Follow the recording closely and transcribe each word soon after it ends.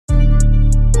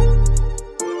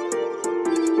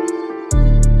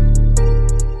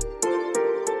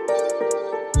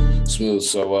Smooth.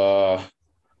 So, I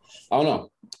don't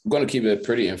know. I'm going to keep it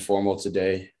pretty informal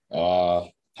today. How's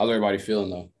everybody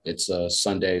feeling, though? It's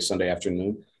Sunday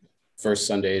afternoon, first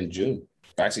Sunday in June.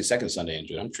 Or actually, second Sunday in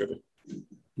June. I'm tripping.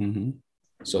 Mm-hmm.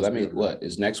 So that means what?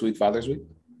 Is next week Father's Week?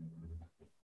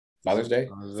 Father's Day?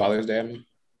 Father's Day, I mean?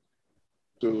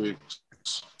 2 weeks.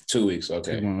 2 weeks.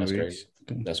 Okay. Two more That's weeks.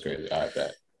 crazy. That's crazy. All right,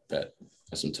 bet.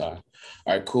 That's some time.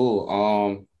 All right,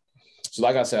 cool. So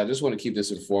like I said, I just want to keep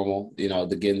this informal. You know,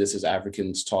 again, this is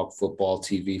Africans Talk Football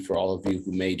TV for all of you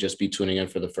who may just be tuning in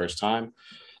for the first time.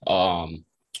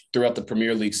 Throughout the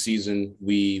Premier League season,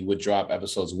 we would drop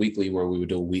episodes weekly where we would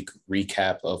do a week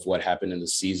recap of what happened in the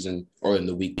season or in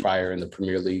the week prior in the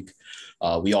Premier League.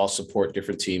 We all support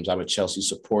different teams. I'm a Chelsea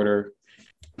supporter.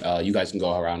 You guys can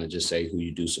go around and just say who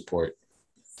you do support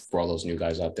for all those new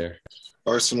guys out there.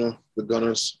 Arsenal, the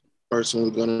Gunners,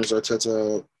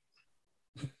 Arteta.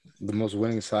 The most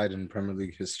winning side in Premier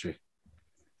League history.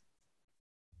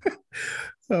 Oh,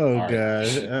 All right. God.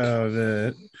 Oh,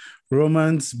 man.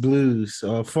 Romance Blues,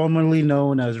 formerly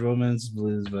known as Romance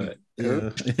Blues, but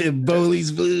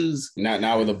Bowley's Blues.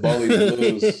 Now with the Bowley's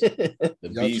Blues, the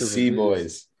Y'all BC tripping.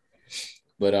 boys.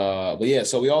 But yeah,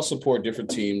 so we all support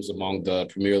different teams among the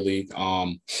Premier League.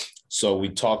 So we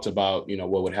talked about,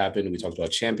 what would happen. We talked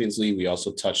about Champions League. We also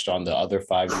touched on the other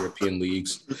 5 European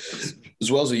leagues,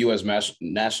 as well as the U.S.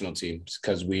 national teams,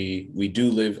 because we do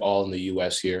live all in the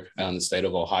U.S. here in the state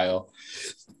of Ohio.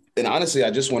 And honestly,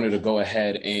 I just wanted to go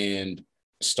ahead and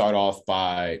start off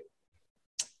by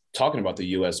talking about the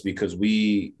U.S. because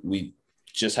we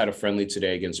just had a friendly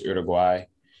today against Uruguay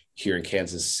here in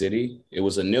Kansas City. It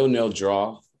was a 0-0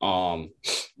 draw.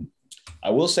 I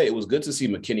will say it was good to see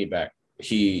McKinney back.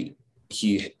 He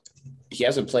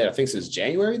hasn't played, I think, since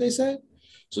January, they said.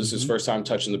 So this is his first time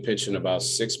touching the pitch in about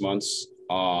 6 months.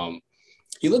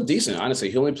 He looked decent,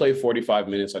 honestly. He only played 45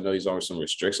 minutes. I know he's on some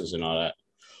restrictions and all that.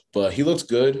 But he looked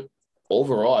good.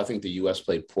 Overall, I think the U.S.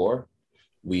 played poor.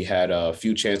 We had a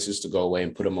few chances to go away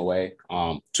and put them away.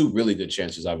 2 really good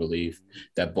chances, I believe,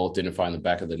 that both didn't find the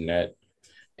back of the net.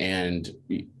 And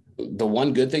the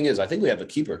one good thing is I think we have a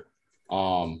keeper.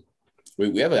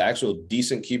 We have an actual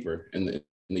decent keeper in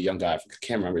the young guy. I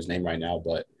can't remember his name right now,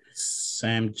 but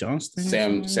Sam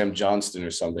Johnston? Sam Johnston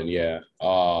or something, yeah.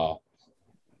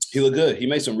 He looked good. He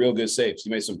made some real good saves. He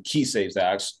made some key saves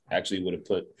that actually would have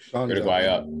put Uruguay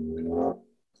up.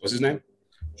 What's his name?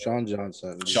 Sean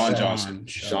Johnson. Sean Johnson.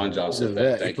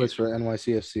 He plays for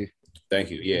NYCFC.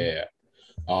 Thank you. Yeah.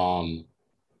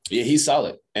 Yeah, he's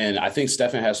solid. And I think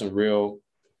Stefan has some real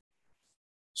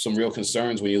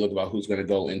concerns when you look about who's going to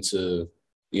go into,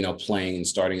 playing and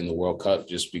starting in the World Cup,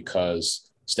 just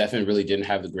because Stefan really didn't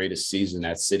have the greatest season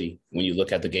at City. When you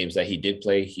look at the games that he did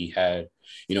play, he had,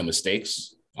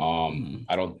 mistakes.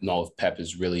 I don't know if Pep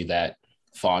is really that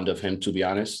fond of him, to be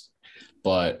honest.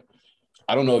 But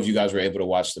I don't know if you guys were able to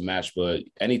watch the match, but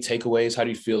any takeaways? How do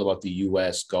you feel about the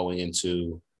U.S. going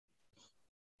into,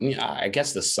 I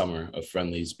guess, the summer of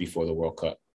friendlies before the World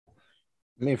Cup?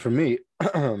 I mean, for me,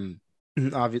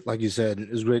 like you said,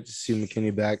 it was great to see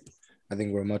McKinney back. I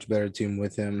think we're a much better team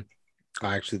with him.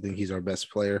 I actually think he's our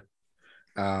best player.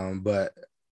 But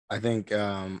I think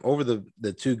over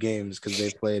the 2 games, because they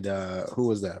played, who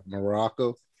was that?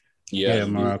 Morocco? Yeah,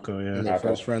 Morocco, yeah. In their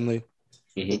first friendly.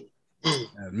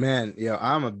 Mm-hmm. Man,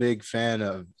 I'm a big fan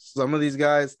of some of these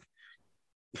guys.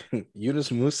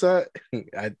 Yunus Musa,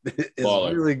 is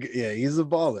really good. Yeah, he's a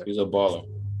baller. He's a baller.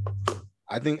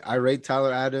 I think I rate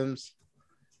Tyler Adams.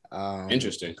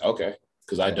 Interesting. Okay,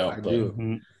 because I don't. I but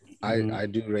do. I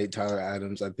do rate Tyler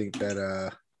Adams. I think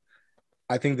that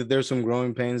there's some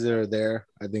growing pains that are there.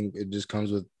 I think it just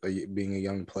comes with being a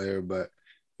young player, but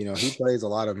he plays a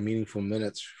lot of meaningful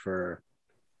minutes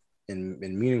in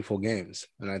meaningful games,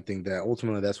 and I think that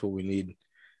ultimately that's what we need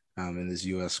in this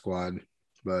U.S. squad.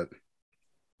 But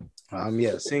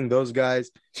seeing those guys,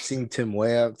 seeing Tim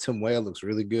Weah looks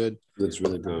really good. Looks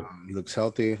really good. He looks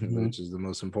healthy, which is the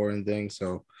most important thing.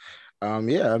 So, I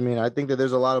mean, I think that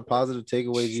there's a lot of positive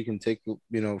takeaways you can take,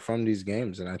 from these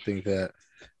games. And I think that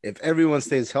if everyone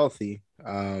stays healthy,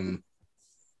 who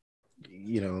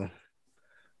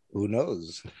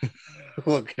knows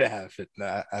what could happen.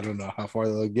 I don't know how far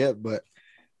they'll get, but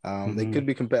they could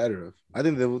be competitive. I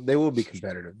think they will be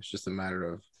competitive. It's just a matter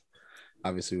of,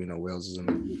 obviously, we know Wales is in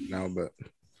the group now, but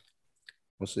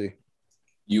we'll see.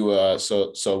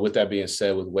 So with that being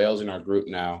said, with Wales in our group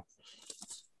now,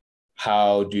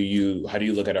 how do you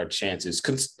look at our chances?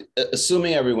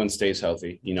 Assuming everyone stays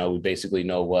healthy, we basically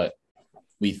know what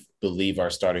we believe our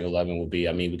starting 11 will be.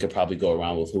 I mean, we could probably go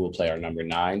around with who will play our number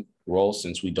 9 role,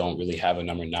 since we don't really have a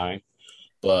number 9.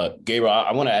 But Gabriel,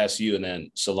 I want to ask you, and then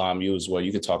Salam, you as well.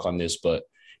 You could talk on this, but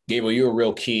Gabriel, you were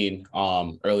real keen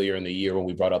earlier in the year when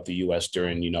we brought up the U.S.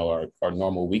 during, our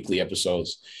normal weekly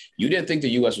episodes. You didn't think the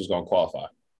U.S. was going to qualify.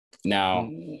 Now,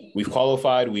 we've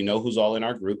qualified. We know who's all in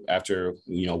our group after,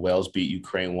 Wales beat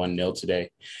Ukraine 1-0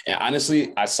 today. And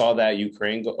honestly, I saw that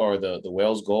Ukraine or the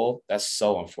Wales goal. That's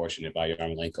so unfortunate by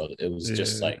Yarmolenko. It was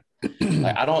just like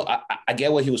I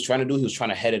get what he was trying to do. He was trying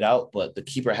to head it out, but the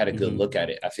keeper had a good look at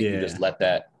it. I think you just let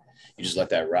that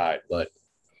ride. But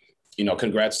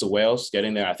congrats to Wales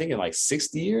getting there. I think in like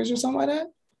 60 years or something like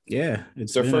that. Yeah,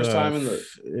 it's their first time in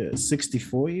the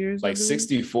 64 years. Like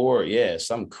 64, yeah,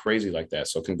 something crazy like that.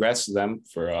 So congrats to them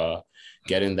for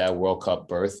getting that World Cup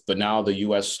berth. But now the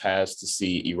U.S. has to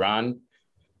see Iran,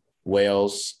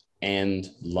 Wales, and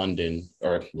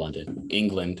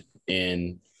England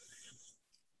in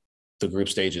the group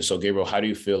stages. So Gabriel, how do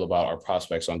you feel about our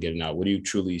prospects on getting out? What do you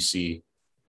truly see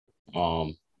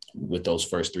with those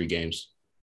first 3 games?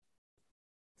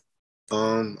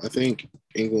 I think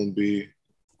England will be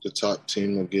the top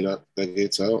team that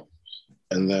gets out,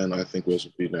 and then I think Wales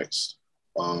will be next.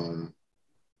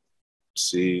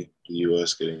 See the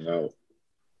U.S. getting out.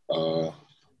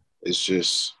 It's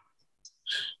just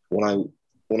when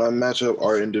I match up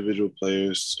our individual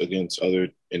players against other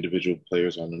individual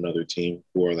players on another team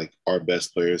who are like our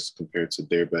best players compared to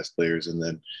their best players, and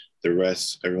then the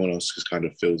rest, everyone else just kind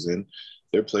of fills in.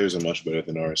 Their players are much better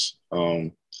than ours.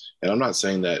 And I'm not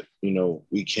saying that,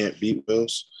 we can't beat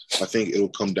Wales. I think it'll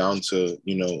come down to,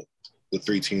 the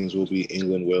 3 teams will be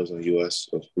England, Wales, and the US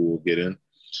of who will get in.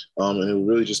 And it will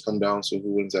really just come down to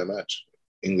who wins that match,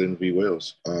 England v.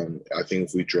 Wales. I think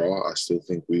if we draw, I still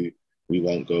think we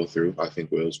won't go through. I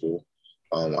think Wales will.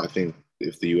 I think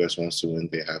if the US wants to win,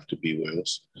 they have to beat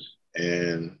Wales.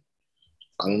 And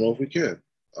I don't know if we can.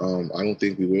 I don't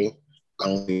think we will. I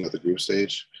don't think at the group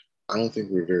stage. I don't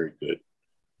think we're very good.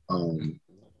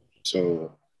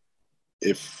 So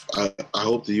if I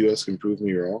hope the U.S. can prove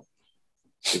me wrong.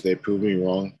 If they prove me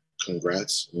wrong,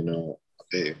 congrats.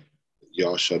 Hey,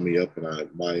 y'all shut me up and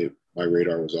my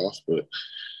radar was off. But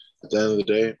at the end of the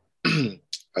day,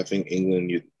 I think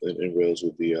England and Wales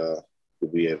will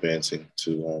be advancing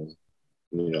to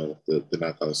the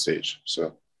knockout stage.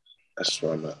 So that's just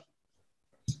where I'm at.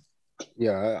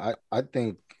 Yeah, I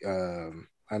think I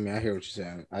hear what you're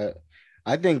saying.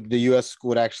 I think the U.S.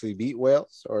 would actually beat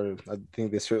Wales, or I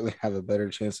think they certainly have a better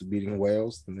chance of beating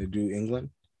Wales than they do England.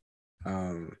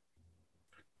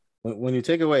 When you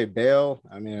take away Bale,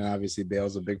 obviously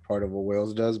Bale's a big part of what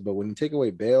Wales does, but when you take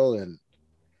away Bale and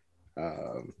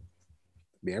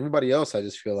everybody else, I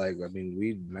just feel like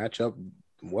we match up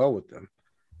well with them.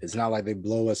 It's not like they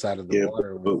blow us out of the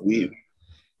water but with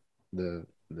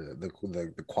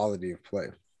the quality of play.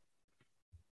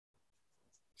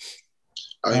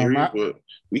 I hear you, but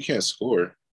we can't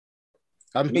score.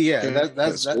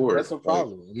 That's a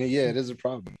problem. It is a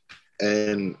problem.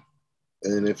 And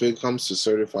if it comes to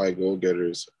certified goal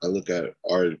getters, I look at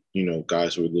our,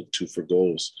 guys who look to for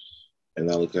goals,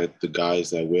 and I look at the guys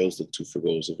that Wales look to for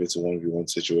goals. If it's a 1v1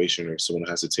 situation or someone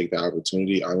has to take the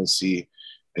opportunity, I don't see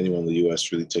anyone in the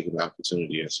U.S. really taking the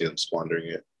opportunity. I see them squandering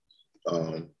it.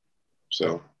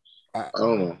 So I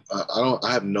don't know.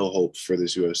 I have no hope for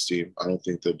this U.S. team. I don't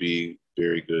think they'll be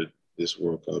very good this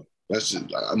World Cup. That's just,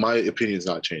 my opinion is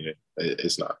not changing.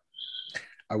 It's not.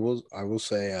 I will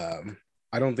say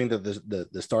I don't think that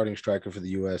the starting striker for the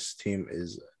U.S. team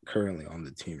is currently on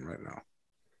the team right now.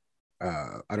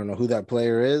 I don't know who that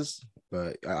player is,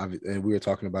 but and we were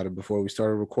talking about it before we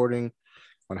started recording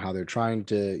on how they're trying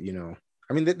to,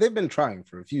 they've been trying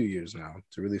for a few years now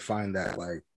to really find that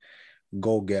like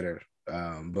goal getter.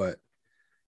 But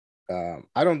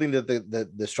I don't think that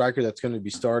the striker that's going to be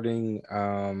starting,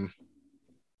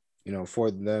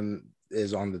 for them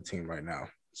is on the team right now.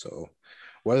 So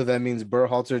whether that means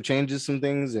Berhalter changes some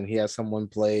things and he has someone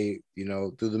play,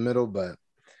 through the middle, but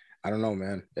I don't know,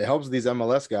 man. It helps these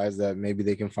MLS guys that maybe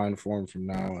they can find form from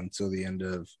now until the end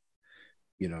of,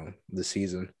 the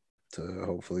season to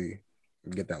hopefully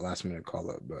get that last minute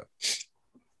call up. But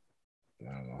I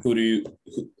don't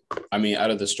know.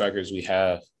 Out of the strikers we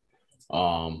have,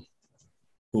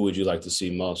 who would you like to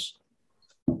see most?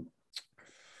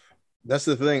 That's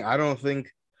the thing. I don't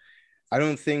think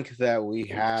that we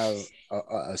have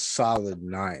a solid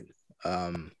 9.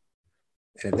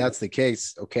 And if that's the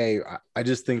case, okay, I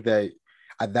just think that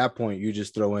at that point you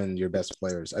just throw in your best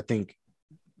players. I think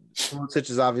Pulisic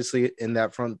is obviously in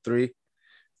that front 3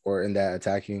 or in that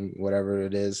attacking whatever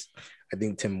it is. I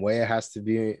think Tim Weah has to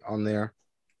be on there.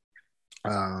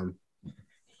 And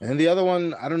the other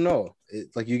one, I don't know.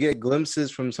 It's like you get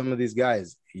glimpses from some of these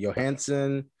guys.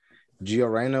 Johansson,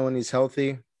 Gio Reyna when he's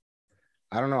healthy.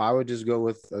 I don't know. I would just go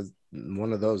with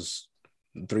one of those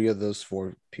 3 of those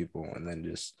 4 people, and then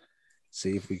just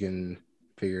see if we can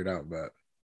figure it out. But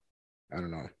I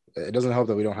don't know. It doesn't help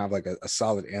that we don't have like a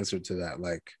solid answer to that.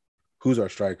 Like, who's our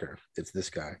striker? It's this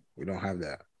guy. We don't have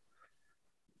that.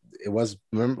 It was,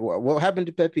 remember what happened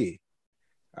to Pepe?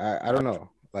 I don't know.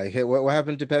 Like, what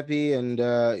happened to Pepe and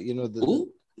the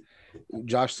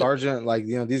Josh Sargent? Like,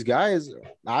 these guys.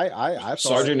 I thought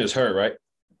Sargent is hurt, right?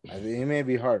 I think he may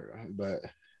be hurt, but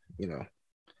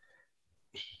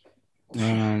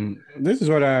This is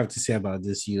what I have to say about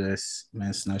this U.S.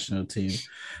 men's national team.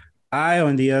 I,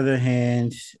 on the other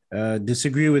hand,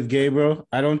 disagree with Gabriel.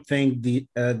 I don't think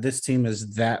this team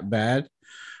is that bad.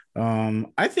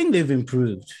 I think they've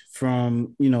improved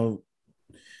from,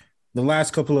 the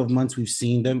last couple of months we've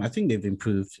seen them. I think they've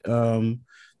improved.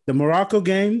 The Morocco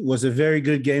game was a very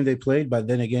good game they played, but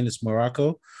then again, it's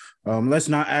Morocco. Let's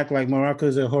not act like Morocco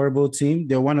is a horrible team.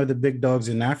 They're one of the big dogs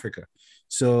in Africa.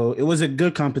 So it was a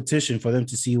good competition for them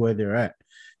to see where they're at.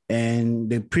 And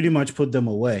they pretty much put them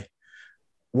away.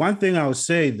 One thing I would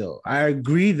say, though, I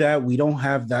agree that we don't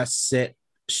have that set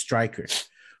striker.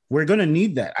 We're going to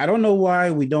need that. I don't know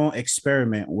why we don't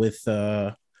experiment with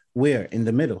Weir in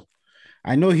the middle.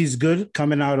 I know he's good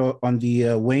coming out on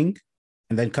the wing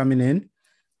and then coming in.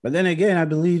 But then again, I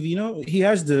believe, he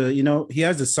has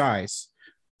the size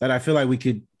that I feel like we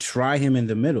could try him in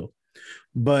the middle.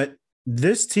 But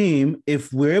this team,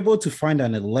 if we're able to find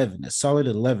an 11, a solid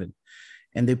 11,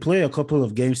 and they play a couple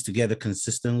of games together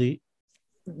consistently,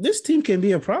 this team can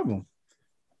be a problem.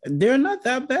 They're not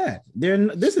that bad.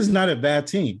 This is not a bad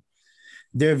team.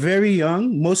 They're very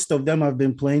young. Most of them have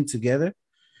been playing together.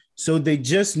 So they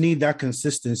just need that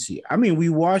consistency. I mean, we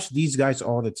watch these guys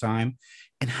all the time,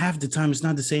 and half the time it's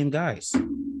not the same guys.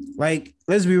 Like,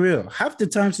 let's be real. Half the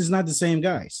times it's not the same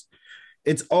guys.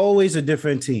 It's always a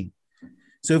different team.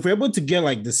 So if we're able to get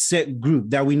like the set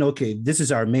group that we know, okay, this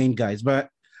is our main guys. But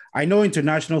I know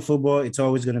international football, it's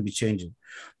always going to be changing.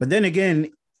 But then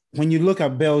again, when you look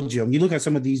at Belgium, you look at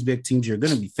some of these big teams you're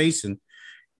going to be facing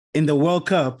in the World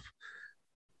Cup,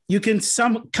 you can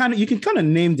kind of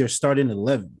name their starting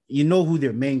 11. You know who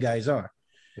their main guys are.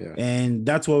 Yeah. And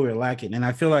that's what we're lacking. And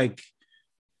I feel like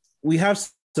we have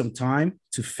some time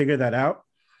to figure that out.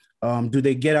 Do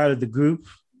they get out of the group?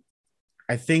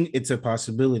 I think it's a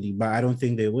possibility, but I don't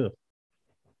think they will.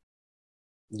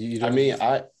 I mean,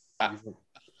 I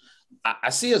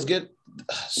see us get.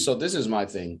 So this is my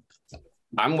thing.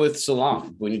 I'm with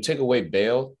Salam. When you take away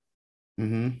Bale,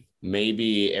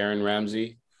 maybe Aaron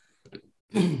Ramsey,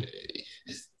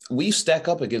 we stack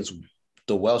up against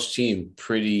the Welsh team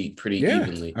pretty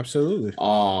evenly. Absolutely.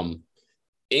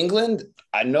 England,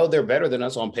 I know they're better than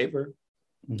us on paper,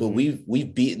 but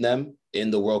we've beaten them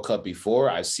in the World Cup before.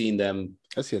 I've seen them.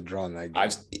 I see a draw in that game.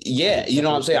 You know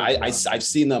what I'm saying? I've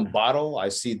seen them bottle. I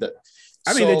see the.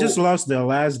 I mean, they just lost their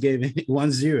last game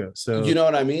 1-0. So you know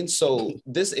what I mean? So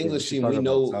this English team, we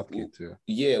know. Southgate too.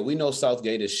 Yeah, we know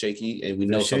Southgate is shaky, and we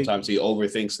know sometimes he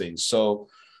overthinks things. So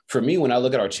for me, when I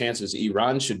look at our chances,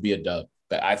 Iran should be a dub.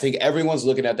 But I think everyone's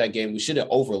looking at that game. We shouldn't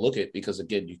overlook it because,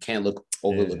 again, you can't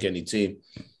overlook any team.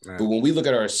 Right. But when we look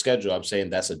at our schedule, I'm saying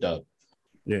that's a dub.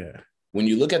 Yeah. When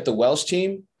you look at the Welsh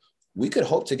team, we could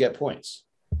hope to get points.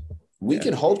 We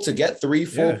can hope to get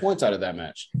 3-4 points out of that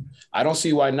match. I don't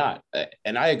see why not.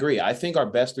 And I agree. I think our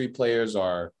best 3 players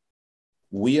are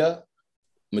Weah,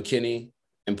 McKinney,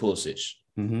 and Pulisic.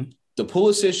 The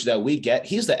Pulisic that we get,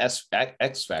 he's the X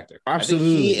factor.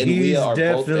 Absolutely. I think he and Weah are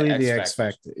both the X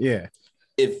factor. Yeah.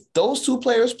 If those 2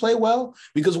 players play well,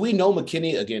 because we know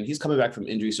McKinney, again, he's coming back from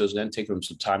injury, so it's going to take him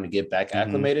some time to get back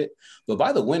acclimated. But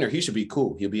by the winter, he should be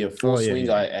cool. He'll be in full swing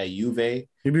at Juve.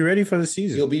 He'll be ready for the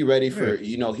season. He'll be ready for,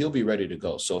 he'll be ready to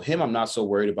go. So him, I'm not so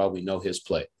worried about. We know his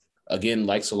play. Again,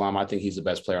 like Salam, I think he's the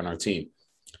best player on our team.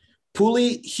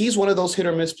 Pooley, he's one of those hit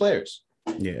or miss players.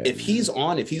 Yeah. If he's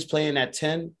playing at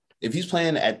 10, if he's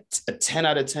playing at a 10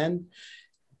 out of 10,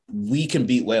 we can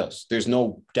beat Wales. There's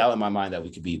no doubt in my mind that we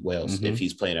could beat Wales if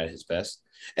he's playing at his best.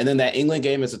 And then that England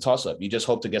game is a toss-up. You just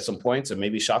hope to get some points and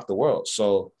maybe shock the world.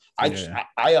 So I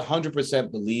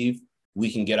 100% believe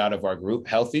we can get out of our group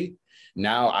healthy.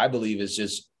 Now I believe it's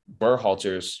just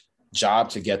Berhalter's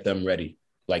job to get them ready,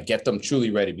 like get them truly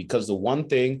ready. Because the one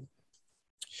thing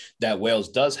that Wales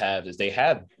does have is they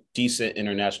have decent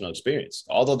international experience.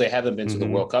 Although they haven't been to the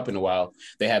World Cup in a while,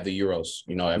 they have the Euros,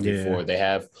 every 4. They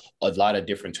have a lot of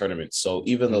different tournaments. So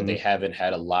even though they haven't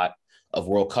had a lot of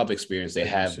World Cup experience, they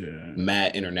have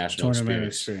mad international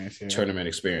tournament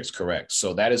experience, correct.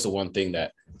 So that is the one thing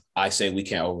that I say we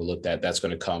can't overlook. That's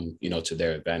going to come, to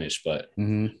their advantage. But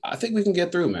I think we can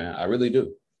get through, man. I really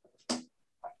do.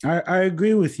 I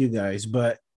agree with you guys,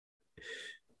 but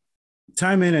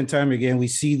time in and time again, we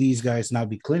see these guys not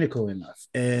be clinical enough.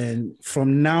 And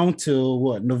from now till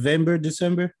what, November,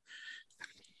 December,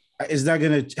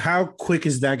 how quick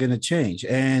is that gonna change?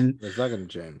 And It's not gonna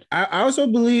change. I also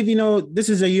believe, this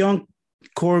is a young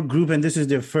core group and this is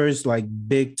their first like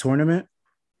big tournament,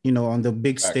 on the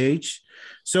big stage.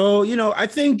 So, I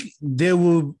think they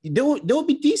will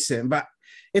be decent, but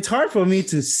it's hard for me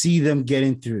to see them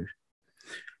getting through.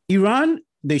 Iran,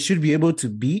 they should be able to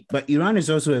beat, but Iran is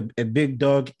also a big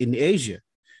dog in Asia.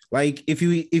 Like if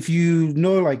you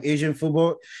know like Asian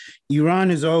football,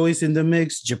 Iran is always in the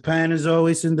mix. Japan is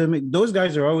always in the mix. Those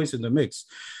guys are always in the mix.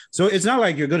 So it's not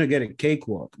like you're going to get a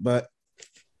cakewalk, but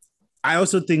I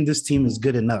also think this team is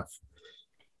good enough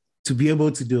to be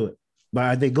able to do it. But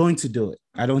are they going to do it?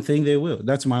 I don't think they will.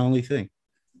 That's my only thing.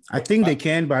 I think they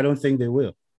can, but I don't think they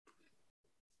will.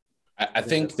 I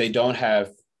think they don't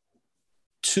have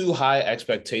too high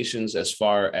expectations as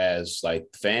far as like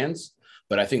fans,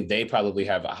 but I think they probably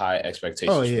have a high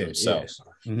expectations for themselves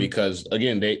because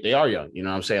again, they are young. You know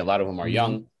what I'm saying? A lot of them are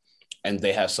young and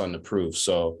they have something to prove.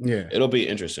 So it'll be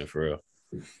interesting for real.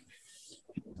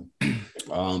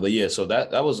 But yeah, so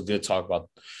that was a good talk about,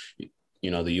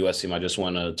 the US team. I just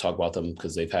want to talk about them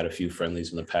because they've had a few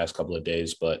friendlies in the past couple of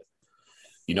days, but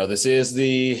this is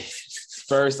the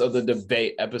first of the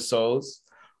debate episodes.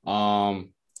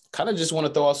 Kind of just want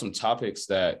to throw out some topics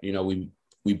that,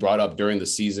 we brought up during the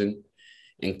season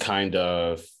and kind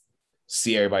of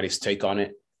see everybody's take on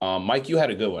it. Mike, you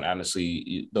had a good one,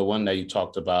 honestly. The one that you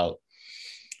talked about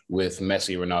with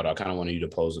Messi, Ronaldo, I kind of wanted you to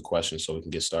pose a question so we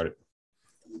can get started.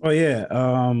 Oh, yeah.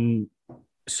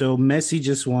 So Messi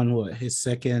just won his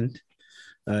second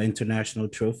international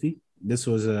trophy. This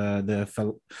was the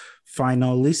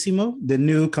Finalissimo, the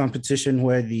new competition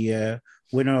where the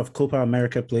winner of Copa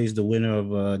America plays the winner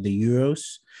of the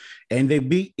Euros. And they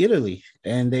beat Italy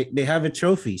and they have a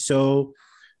trophy. So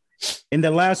in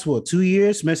the last, 2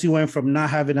 years, Messi went from not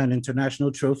having an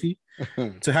international trophy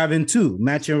to having two,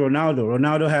 matching Ronaldo.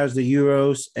 Ronaldo has the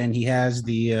Euros and he has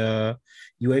the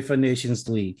UEFA Nations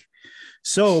League.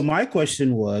 So my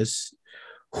question was,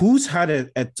 who's had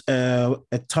a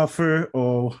tougher,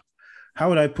 or how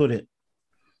would I put it?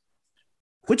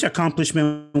 Which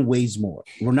accomplishment weighs more?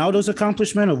 Ronaldo's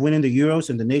accomplishment of winning the Euros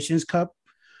and the Nations Cup,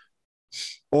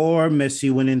 or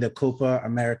Messi winning the Copa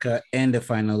America and the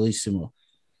Finalissimo?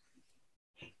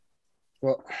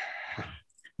 Well,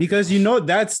 because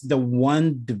that's the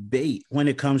one debate when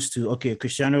it comes to,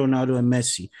 Cristiano Ronaldo and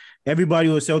Messi. Everybody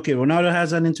will say, Ronaldo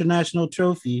has an international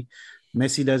trophy,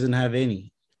 Messi doesn't have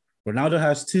any. Ronaldo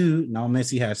has two, now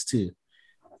Messi has two.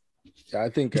 Yeah, I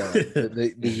think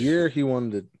the year he won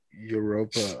the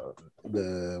Europa,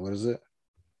 what is it?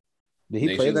 Did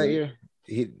he play that year?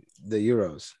 The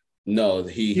Euros. No,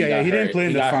 he didn't play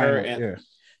in the final. He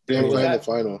didn't play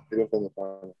in the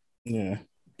final. Yeah.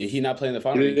 Did he not play in the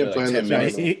final? He didn't play in the final.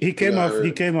 He came off.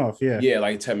 He came off. Yeah. Yeah,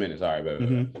 like 10 minutes. All right,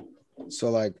 baby.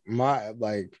 So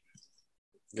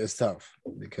it's tough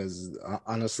because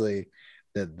honestly,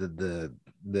 the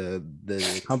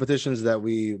competitions that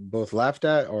we both laughed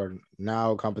at are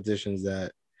now competitions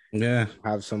that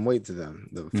have some weight to them.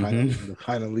 The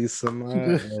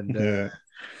Finalissima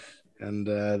and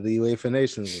the UEFA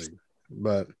Nations League.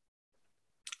 But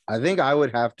I think I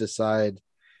would have to side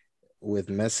with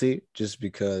Messi just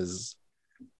because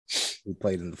he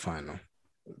played in the final.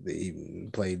 He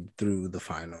played through the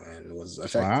final and was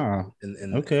effective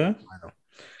in the final.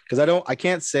 Because I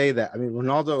can't say that. I mean,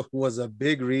 Ronaldo was a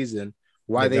big reason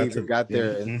why they even got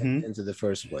there into the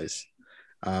first place.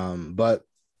 But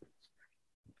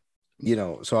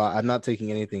so I'm not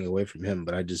taking anything away from him,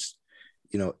 but I just,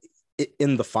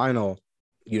 in the final,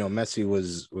 Messi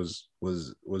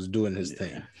was doing his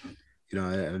thing. I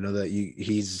know that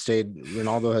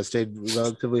Ronaldo has stayed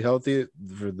relatively healthy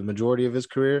for the majority of his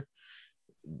career.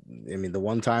 I mean, the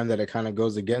one time that it kind of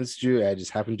goes against you, I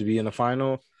just happened to be in a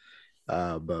final.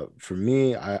 But for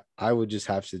me, I would just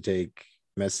have to take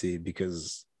Messi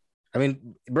because, I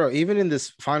mean, bro, even in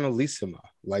this Finalissima,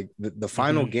 like the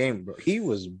final game, bro, he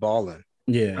was balling.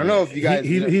 Yeah. I don't know if you guys...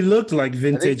 He looked like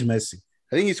vintage Messi.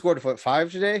 I think he scored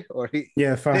 5 today, or he...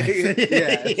 Yeah, 5.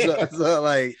 Yeah, so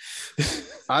like,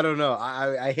 I don't know.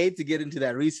 I hate to get into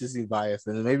that recency bias,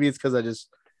 and maybe it's because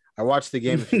I watched the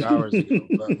game a few hours ago,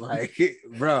 but like,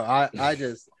 bro, I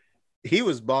just... He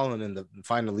was balling in the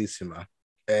Finalissima.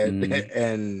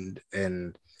 And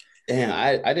damn,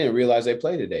 I didn't realize they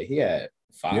played today. He had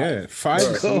 5. Yeah,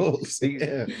 5 goals.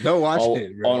 Don't watch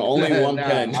it, bro. On only one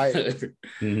pen.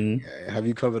 Have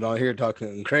you coming on here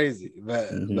talking crazy?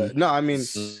 But no, I mean,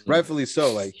 rightfully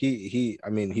so. Like he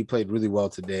played really well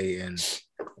today, and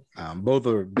Both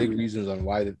are big reasons on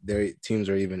why their teams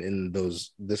are even in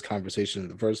this conversation in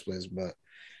the first place. But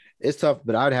it's tough.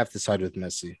 But I'd have to side with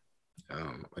Messi.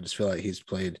 I just feel like he's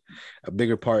played a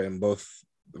bigger part in both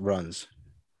runs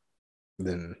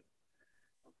than,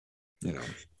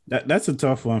 That's a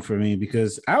tough one for me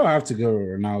because I'll have to go with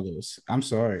Ronaldo's. I'm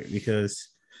sorry, because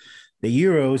the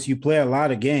Euros, you play a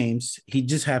lot of games. He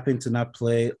just happened to not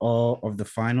play all of the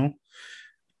final.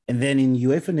 And then in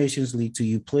UEFA Nations League too,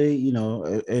 you play,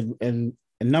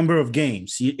 a number of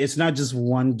games. It's not just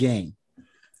one game.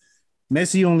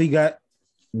 Messi only got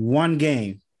one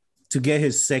game to get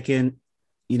his second,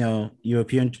 international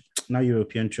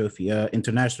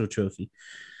trophy.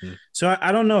 So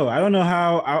I don't know. I don't know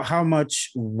how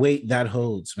much weight that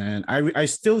holds, man. I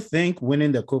still think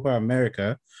winning the Copa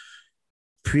America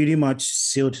pretty much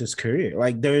sealed his career.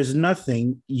 Like, there is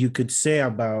nothing you could say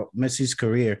about Messi's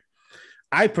career.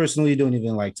 I personally don't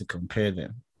even like to compare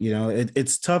them.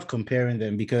 It's tough comparing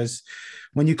them because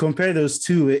when you compare those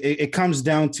two, it comes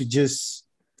down to just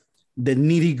the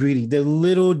nitty gritty, the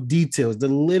little details, the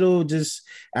little just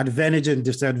advantage and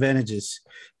disadvantages.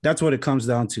 That's what it comes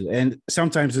down to. And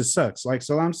sometimes it sucks. Like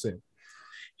Salam said,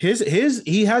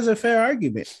 he has a fair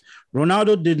argument.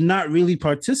 Ronaldo did not really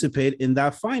participate in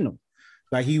that final.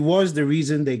 Like, he was the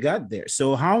reason they got there.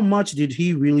 So how much did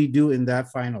he really do in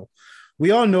that final?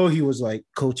 We all know he was like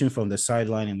coaching from the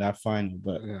sideline in that final,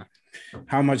 but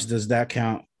how much does that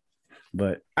count?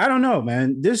 But I don't know,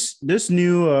 man. This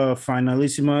new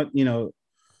Finalissima,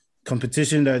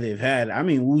 competition that they've had, I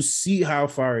mean, we'll see how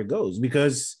far it goes,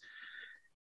 because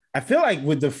I feel like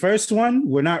with the first one,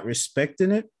 we're not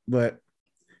respecting it. But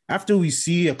after we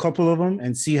see a couple of them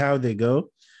and see how they go,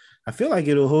 I feel like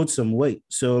it'll hold some weight.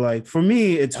 So, like, for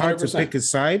me, it's hard 100%. To pick a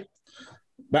side.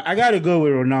 But I got to go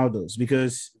with Ronaldo's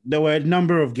because there were a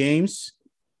number of games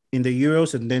in the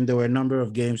Euros and then there were a number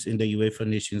of games in the UEFA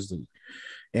Nations League.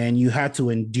 And you had to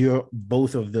endure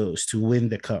both of those to win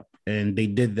the cup. And they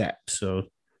did that. So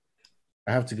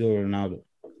I have to go with Ronaldo.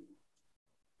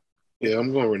 Yeah,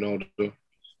 I'm going Ronaldo.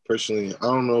 Personally, I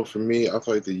don't know. For me, I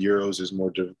feel like the Euros is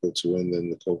more difficult to win than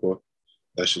the Copa.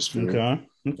 That's just for me.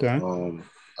 Okay. I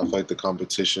feel like the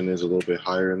competition is a little bit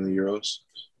higher in the Euros.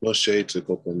 No shade to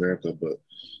Copa America, but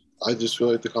I just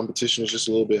feel like the competition is just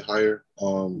a little bit higher,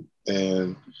 and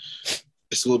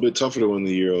it's a little bit tougher to win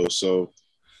the Euros. So,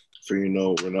 for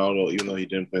Ronaldo, even though he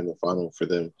didn't play in the final, for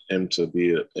him to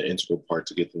be an integral part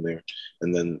to get them there,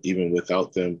 and then even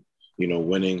without them,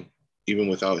 winning, even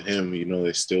without him,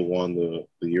 they still won the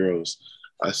Euros.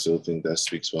 I still think that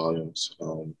speaks volumes,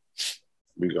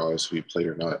 regardless if he played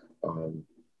or not,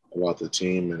 about the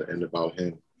team and about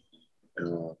him.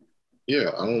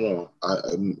 Yeah, I don't know.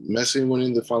 Messi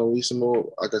winning the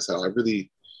Finalissimo, like I said, I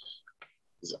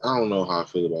don't know how I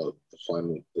feel about the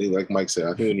final. Like Mike said,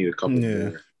 I think we need a couple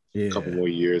more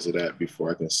years of that before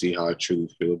I can see how I truly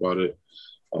feel about it.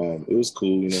 It was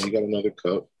cool, he got another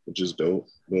cup, which is dope,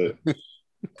 but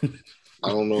I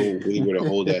don't know really where to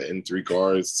hold that in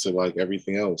regards to like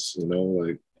everything else.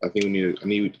 Like I think we need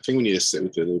to sit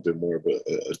with it a little bit more. But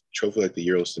a trophy like the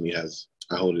Euros to me I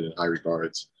hold it in high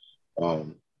regards.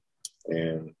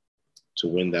 And to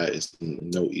win that is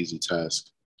no easy task.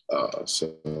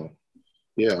 So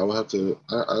yeah, I will have to.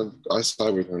 I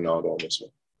side with Ronaldo on this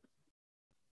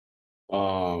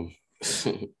one.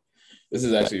 This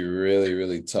is actually really,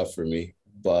 really tough for me,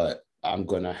 but I'm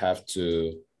gonna have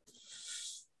to.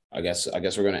 I guess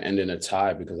we're gonna end in a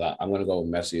tie because I'm gonna go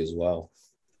with Messi as well.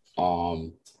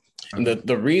 And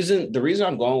the reason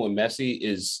I'm going with Messi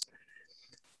is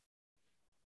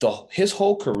his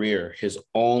whole career, his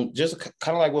own, just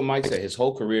kind of like what Mike said, his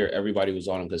whole career, everybody was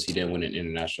on him because he didn't win an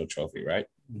international trophy, right?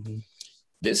 Mm-hmm.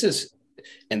 This is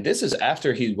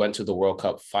after he went to the World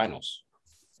Cup finals.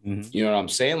 Mm-hmm. You know what I'm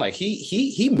saying? Like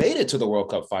he made it to the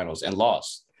World Cup finals and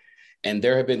lost. And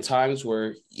there have been times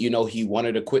where, he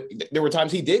wanted to quit. There were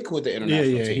times he did quit the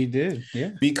international team. Yeah, he did.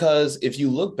 Yeah. Because if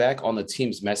you look back on the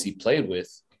teams Messi played with,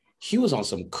 he was on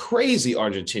some crazy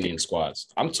Argentinian squads.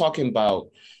 I'm talking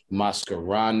about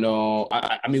Mascherano.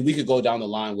 I mean, we could go down the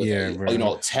line with,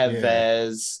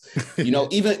 Tevez. Yeah.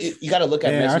 Even you got to look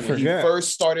at Messi when he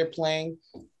first started playing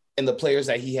and the players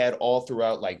that he had all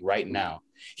throughout, like right now.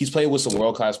 He's played with some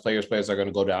world-class players that are going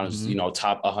to go down as,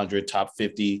 top 100, top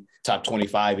 50, top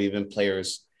 25 even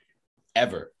players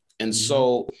ever. And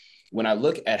so when I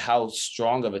look at how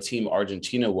strong of a team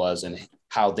Argentina was and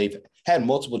how they've had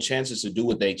multiple chances to do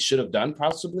what they should have done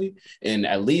possibly in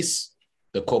at least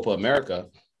the Copa America,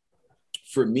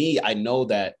 for me, I know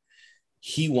that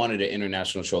he wanted an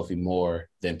international trophy more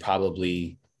than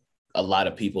probably a lot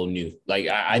of people knew. Like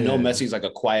I know Messi's like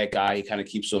a quiet guy. He kind of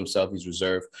keeps to himself. He's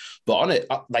reserved. But on it,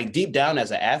 like deep down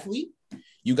as an athlete,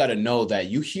 you got to know that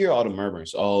you hear all the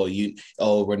murmurs. Oh,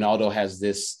 Ronaldo has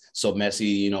this. So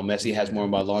Messi, Messi has more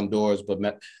Ballon d'Ors.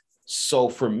 So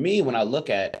for me, when I look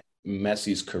at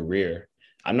Messi's career,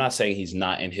 I'm not saying he's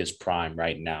not in his prime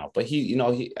right now, but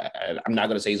I'm not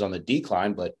going to say he's on the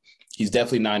decline, but he's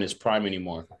definitely not in his prime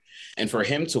anymore. And for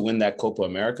him to win that Copa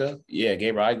America, yeah,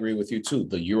 Gabriel, I agree with you too.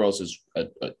 The Euros is a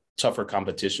tougher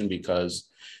competition because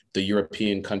the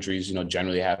European countries,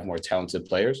 generally have more talented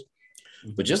players.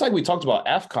 But just like we talked about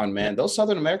AFCON, man, those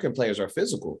Southern American players are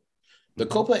physical. The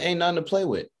Copa ain't nothing to play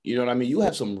with. You know what I mean? You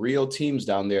have some real teams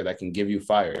down there that can give you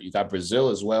fire. You got Brazil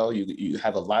as well. You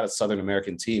have a lot of Southern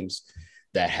American teams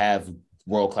that have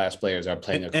world-class players that are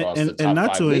playing across the top and not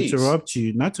 5 to leagues. Interrupt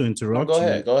you.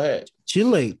 Go ahead.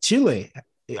 Chile.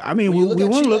 I mean, we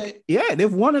want to look. Yeah,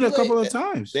 they've won it a couple of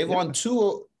times. They've won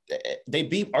 2. They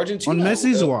beat Argentina on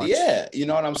Messi's watch. Yeah, you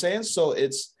know what I'm saying? So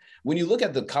it's when you look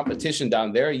at the competition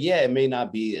down there, yeah, it may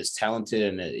not be as talented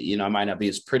and it might not be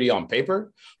as pretty on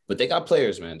paper, but they got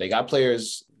players, man. They got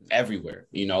players everywhere.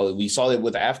 We saw it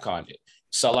with AFCON.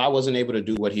 Salah wasn't able to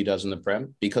do what he does in the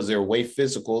Prem because they were way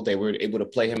physical. They were able to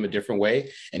play him a different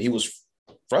way, and he was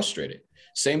frustrated.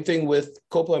 Same thing with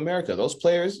Copa America. Those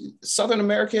players, Southern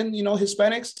American,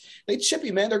 Hispanics, they chippy,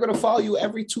 man. They're going to follow you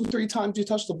every 2-3 times you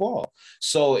touch the ball.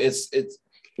 So it's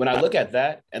when I look at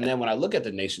that, and then when I look at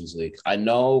the Nations League, I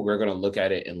know we're going to look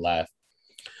at it and laugh.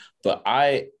 But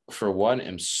I, for one,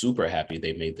 am super happy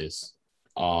they made this.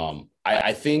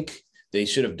 I think they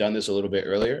should have done this a little bit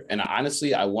earlier. And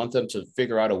honestly, I want them to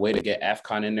figure out a way to get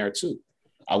AFCON in there too.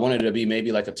 I wanted it to be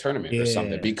maybe like a tournament or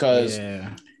something because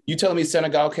you telling me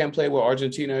Senegal can't play with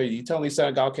Argentina? You telling me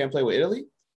Senegal can't play with Italy?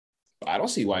 I don't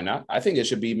see why not. I think it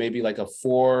should be maybe like a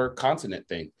 4-continent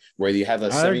thing where you have a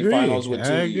semifinals with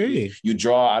 2. You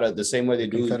draw out of the same way they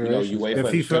do,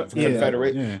 UEFA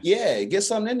Confederation. Yeah, get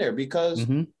something in there because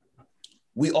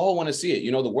we all want to see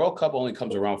it. The World Cup only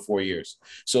comes around 4 years.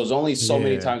 So there's only so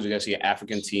many times you're going to see an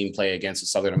African team play against a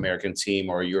Southern American team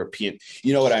or a European.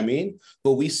 You know what I mean?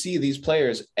 But we see these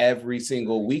players every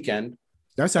single weekend.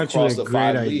 That's actually a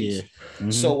great idea.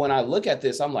 So when I look at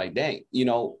this, I'm like, dang,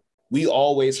 we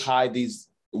always hide these.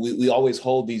 We always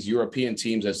hold these European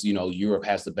teams as, Europe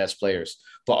has the best players.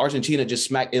 But Argentina just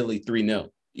smacked Italy 3-0.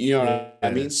 You know what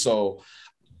I mean? So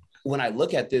when I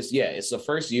look at this, it's the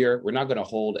first year. We're not going to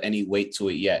hold any weight to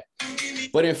it yet.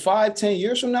 But in 5-10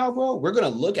 years from now, bro, we're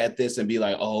going to look at this and be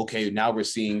like, oh, okay, now we're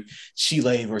seeing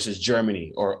Chile versus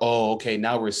Germany. Or, oh, okay,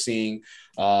 now we're seeing,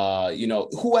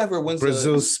 whoever wins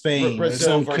Brazil versus Spain.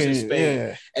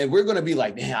 Yeah. And we're going to be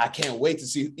like, man, I can't wait to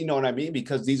see, you know what I mean?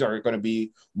 Because these are going to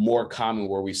be more common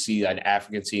where we see an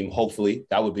African team. Hopefully,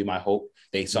 that would be my hope.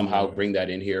 They somehow bring that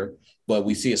in here. But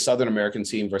we see a Southern American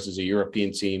team versus a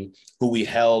European team who we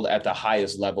held at the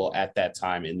highest level at that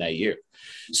time in that year.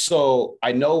 So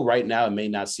I know right now it may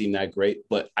not seem that great,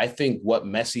 but I think what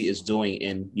Messi is doing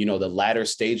in, the latter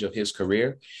stage of his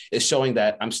career is showing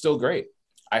that I'm still great.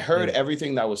 I heard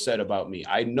everything that was said about me.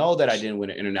 I know that I didn't win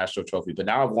an international trophy, but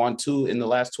now I've won 2 in the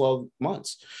last 12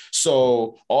 months.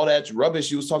 So all that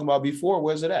rubbish you was talking about before,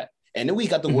 where's it at? And then we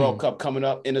got the World Cup coming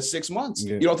up in 6 months.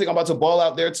 You don't think I'm about to ball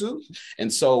out there too?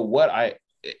 And so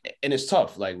and it's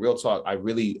tough, like real talk. I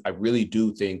really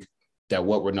do think that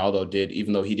what Ronaldo did,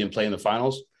 even though he didn't play in the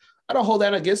finals, I don't hold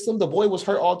that against him. The boy was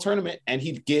hurt all tournament and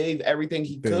he gave everything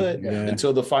he could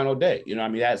until the final day. It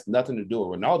has nothing to do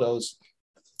with Ronaldo's.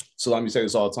 So let me say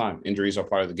this all the time. Injuries are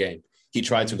part of the game. He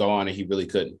tried to go on and he really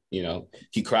couldn't.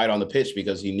 He cried on the pitch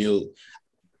because he knew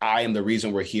I am the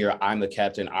reason we're here. I'm the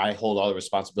captain. I hold all the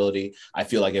responsibility. I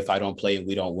feel like if I don't play and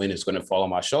we don't win, it's going to fall on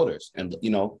my shoulders. And,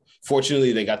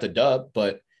 fortunately they got the dub,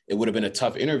 but it would have been a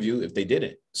tough interview if they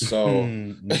didn't. So,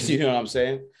 you know what I'm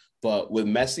saying? But with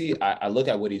Messi, I look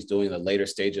at what he's doing in the later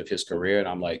stage of his career, and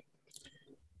I'm like,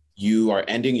 you are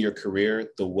ending your career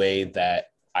the way that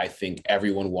I think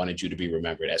everyone wanted you to be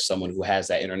remembered, as someone who has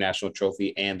that international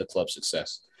trophy and the club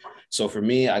success. So for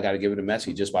me, I got to give it to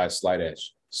Messi just by a slight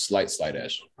edge.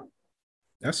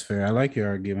 That's fair. I like your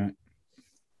argument.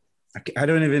 I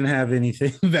don't even have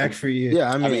anything back for you.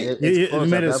 Yeah, I mean, you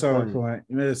made a solid point.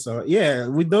 Yeah,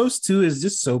 with those two, it's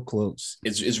just so close.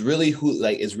 It's really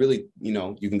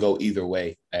you can go either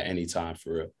way at any time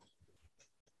for real.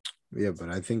 Yeah, but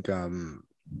I think I don't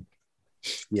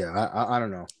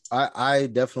know. I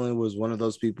definitely was one of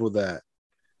those people that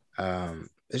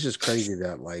it's just crazy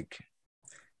that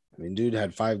dude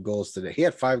had 5 goals today. He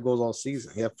had 5 goals all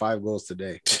season. He had 5 goals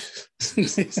today. And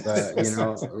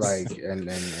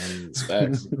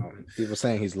people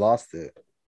saying he's lost it.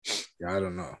 Yeah, I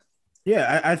don't know.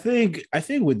 Yeah, I think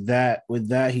with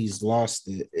that he's lost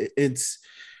it. It's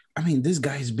I mean, this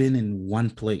guy's been in one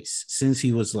place since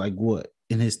he was like what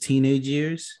in his teenage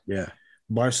years. Yeah.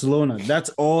 Barcelona. That's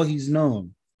all he's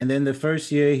known. And then the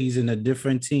first year he's in a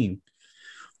different team.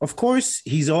 Of course,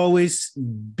 he's always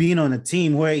been on a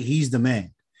team where he's the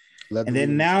man. And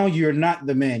then now you're not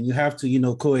the man. You have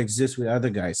to, coexist with other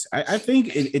guys. I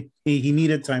think he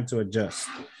needed time to adjust.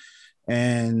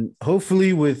 And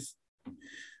hopefully with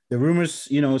the rumors,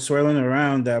 swirling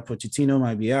around that Pochettino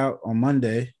might be out on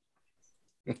Monday,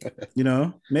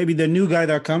 maybe the new guy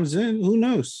that comes in, who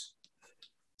knows?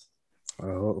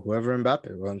 Whoever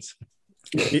Mbappe wants.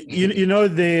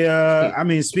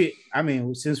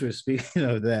 Since we're speaking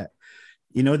of that,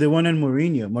 they wanted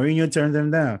Mourinho. Mourinho turned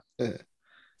them down.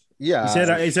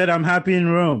 Yeah. He said I'm happy in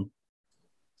Rome.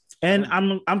 And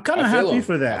I'm kind of happy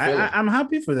for that. I'm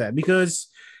happy for that because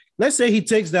let's say he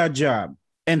takes that job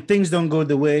and things don't go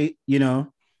the way,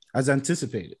 as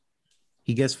anticipated.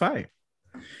 He gets fired.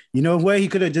 Where he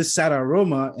could have just sat at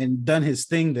Roma and done his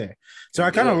thing there. So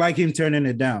I kind of like him turning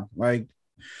it down. Like,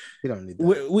 we don't need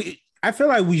that. I feel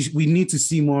like we need to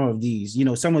see more of these,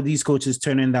 some of these coaches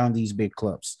turning down these big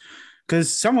clubs.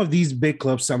 Because some of these big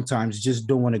clubs sometimes just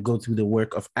don't want to go through the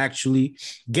work of actually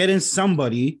getting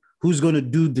somebody who's going to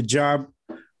do the job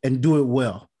and do it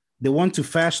well. They want to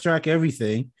fast track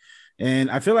everything.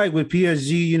 And I feel like with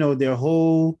PSG, their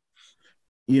whole,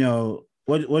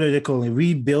 what are they calling?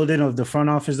 Rebuilding of the front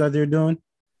office that they're doing.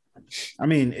 I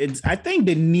mean, I think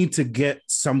they need to get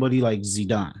somebody like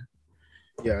Zidane.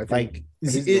 Yeah,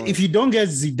 if you don't get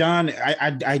Zidane,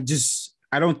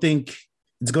 I don't think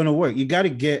it's gonna work. You got to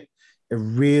get a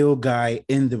real guy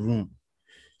in the room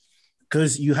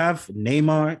because you have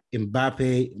Neymar,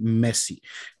 Mbappe, Messi,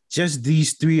 just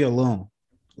these three alone.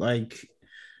 Like,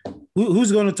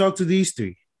 who's going to talk to these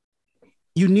three?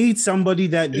 You need somebody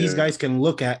that these guys can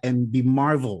look at and be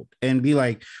marveled and be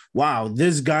like, "Wow,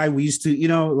 this guy we used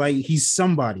to, like he's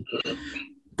somebody."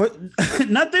 But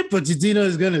nothing Pochettino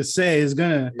is gonna say is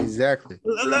gonna exactly.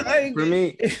 Like, for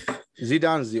me,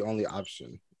 Zidane is the only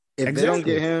option. If they don't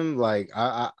get him, like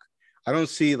I don't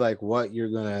see like what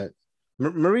you're gonna.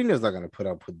 Mourinho's not gonna put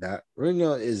up with that.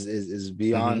 Mourinho is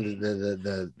beyond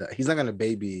the he's not gonna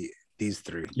baby these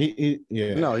three.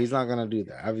 No, he's not gonna do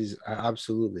that.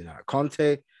 Absolutely not.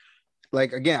 Conte,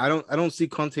 like again, I don't see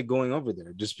Conte going over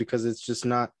there just because it's just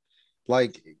not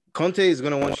like Conte is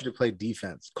gonna want you to play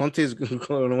defense. Conte is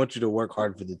gonna want you to work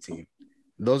hard for the team.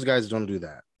 Those guys don't do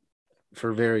that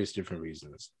for various different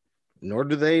reasons. Nor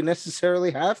do they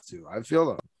necessarily have to. I feel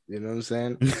them. You know what I'm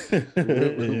saying?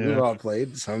 We've all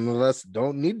played. Some of us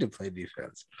don't need to play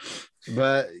defense.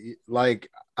 But like,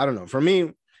 I don't know. For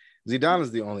me, Zidane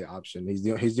is the only option. He's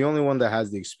the only one that has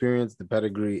the experience, the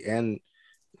pedigree, and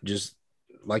just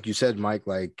like you said, Mike,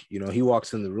 like, he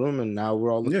walks in the room and now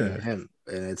we're all looking at him.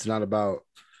 And it's not about,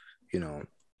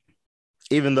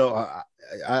 even though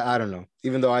I don't know,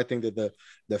 even though I think that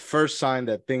the first sign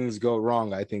that things go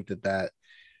wrong, I think that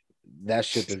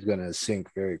ship is going to sink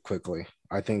very quickly.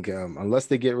 I think unless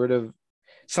they get rid of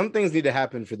some things need to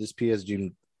happen for this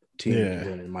PSG team,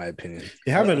 in my opinion.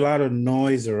 They have a lot of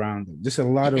noise around them. Just a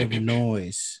lot of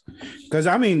noise. Because,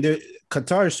 I mean,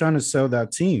 Qatar is trying to sell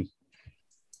that team.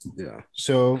 Yeah.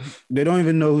 So they don't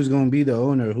even know who's going to be the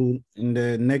owner who in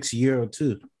the next year or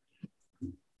two.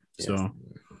 So.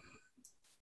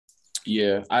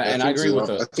 Yeah. I agree with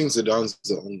that. I think Zidane's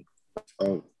the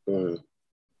only.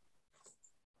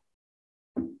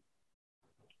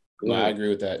 No, I agree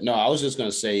with that. No, I was just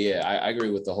gonna say, I agree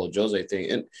with the whole Jose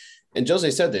thing. And Jose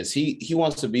said this. He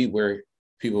wants to be where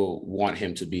people want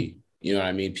him to be. You know what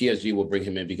I mean? PSG will bring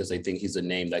him in because they think he's a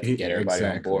name that can get everybody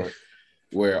on board.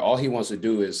 Where all he wants to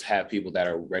do is have people that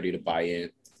are ready to buy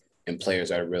in and players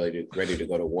that are really ready to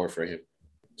go to war for him.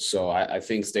 So I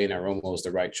think staying at Roma was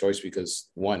the right choice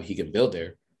because one, he can build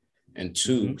there, and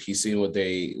two, he's seen what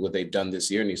they've done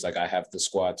this year, and he's like, I have the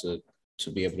squad to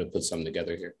be able to put something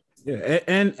together here. Yeah,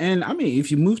 and I mean,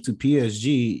 if you move to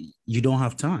PSG, you don't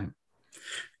have time.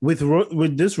 With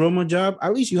this Roma job,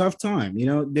 at least you have time.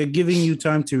 They're giving you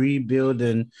time to rebuild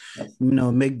and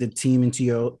make the team into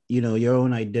your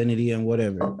own identity and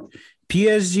whatever.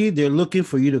 PSG, they're looking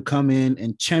for you to come in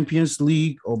and Champions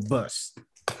League or bust.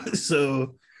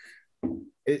 So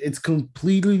it's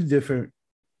completely different.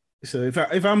 So if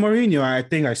I'm Mourinho, I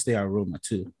think I stay at Roma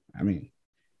too. I mean,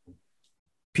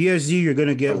 PSG, you're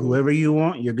gonna get whoever you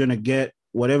want. You're gonna get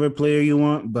whatever player you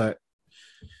want. But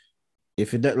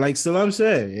if it, like Salam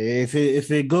said, if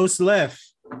it goes left,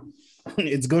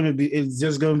 it's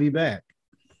just gonna be bad.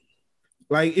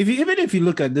 Like even if you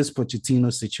look at this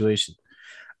Pochettino situation,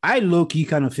 I low-key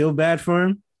kind of feel bad for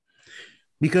him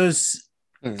because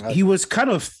he was kind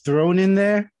of thrown in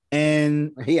there,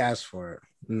 and he asked for it.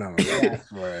 No, he asked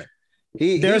for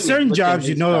it. There are certain jobs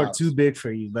are too big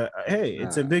for you, but hey,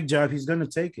 it's a big job. He's gonna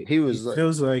take it. He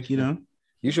feels like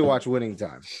You should watch Winning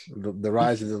Time, the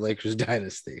rise of the Lakers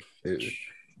dynasty.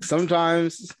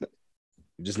 Sometimes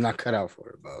you're just not cut out for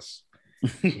it, boss.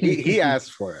 He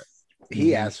asked for it.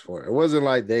 He asked for it. It wasn't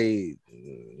like they,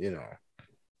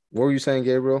 What were you saying,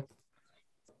 Gabriel?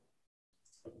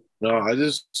 No, I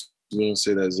just want to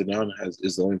say that Zidane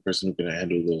is the only person who can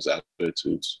handle those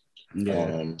attitudes.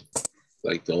 Yeah.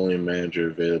 Like the only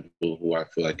manager available who I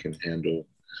feel like can handle,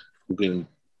 who can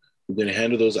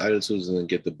handle those attitudes and then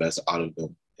get the best out of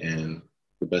them and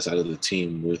the best out of the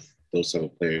team with those type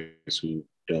of players who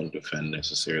don't defend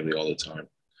necessarily all the time,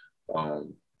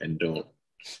 and don't,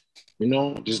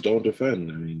 just don't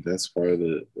defend. I mean, that's part of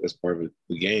the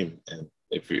game. And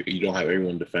if you don't have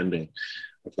everyone defending,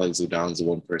 I feel like Zidane's the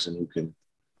one person who can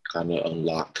kind of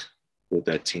unlock what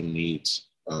that team needs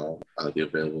out of the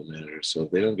available managers. So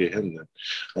if they don't get him, then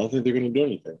I don't think they're going to do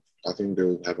anything. I think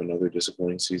they'll have another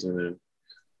disappointing season and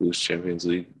lose Champions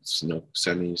League,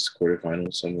 semis,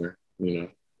 quarterfinals somewhere.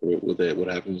 What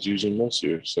happens usually most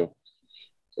years. So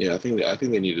yeah, I think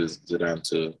they need Zidane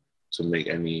to make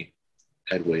any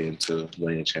headway into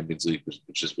winning a Champions League,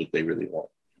 which is what they really want.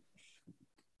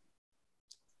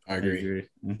 I agree.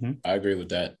 Mm-hmm. I agree with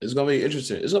that. It's gonna be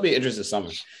interesting. It's gonna be an interesting summer.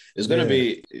 It's gonna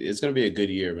be a good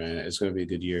year, man. It's gonna be a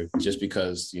good year just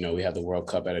because we have the World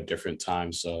Cup at a different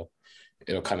time, so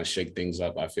it'll kind of shake things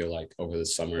up. I feel like over the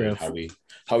summer and how we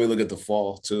look at the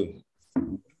fall too.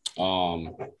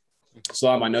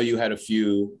 Salam, I know you had a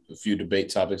few debate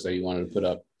topics that you wanted to put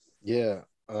up. Yeah,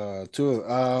 two.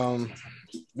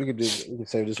 We could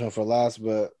save this one for last,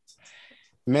 but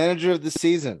manager of the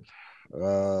season.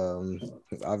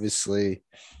 Obviously,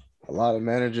 a lot of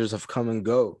managers have came and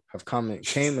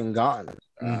gone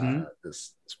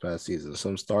this past season.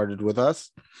 Some started with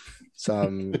us,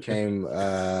 some came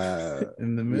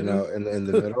in the middle, in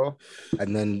the middle,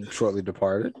 and then shortly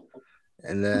departed,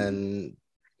 and then.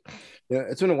 Yeah,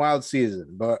 it's been a wild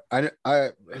season, but I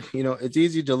it's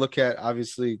easy to look at,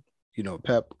 obviously,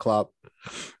 Pep, Klopp,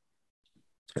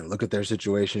 and look at their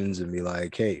situations and be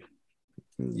like, hey,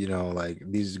 like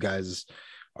these guys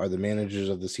are the managers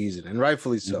of the season, and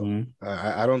rightfully so. Mm-hmm.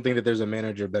 I don't think that there's a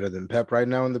manager better than Pep right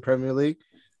now in the Premier League.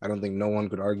 I don't think no one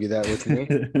could argue that with me.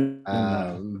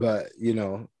 But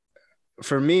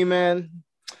for me, man,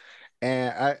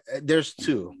 and there's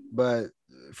two, but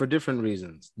for different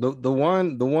reasons. The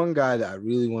one guy that I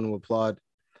really want to applaud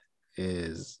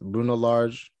is Bruno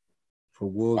Lage for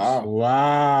Wolves.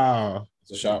 Wow.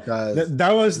 It's a shot.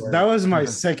 That was my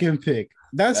second pick.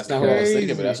 That's not what I was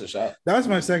thinking, but that's a shot. That was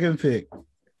my second pick.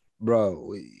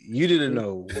 Bro, you didn't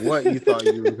know what you thought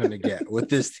you were going to get with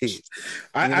this team.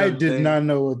 I did not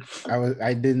know what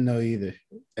I didn't know either.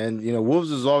 And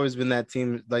Wolves has always been that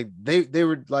team. Like they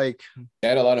were like they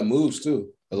had a lot of moves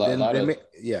too. A lot of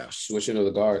switching of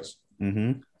the guards.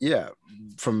 Mm-hmm. Yeah,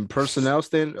 from personnel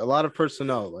a lot of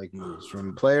personnel like moves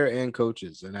from player and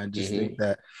coaches. And I just think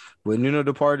that when Nuno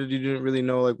departed, you didn't really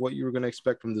know like what you were going to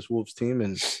expect from this Wolves team.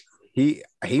 And they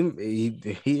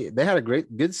had a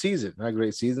good season. Not a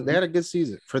great season. They had a good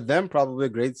season. For them, probably a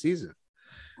great season.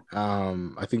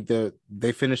 I think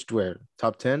they finished where?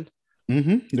 Top 10?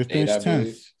 Mm-hmm. They finished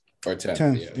 10th. Or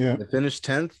 10th, yeah. They finished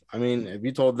 10th. I mean, if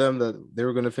you told them that they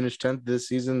were going to finish 10th this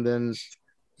season, then,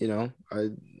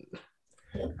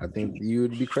 I think you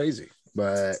would be crazy.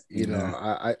 But,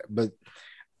 but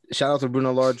shout out to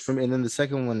Bruno Lage and then the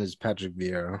second one is Patrick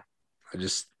Vieira.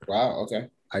 Wow, okay.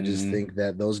 I just think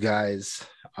that those guys,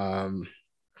 again,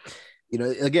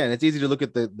 it's easy to look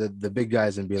at the big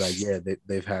guys and be like, yeah,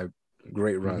 they've had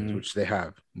great runs, which they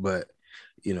have. But,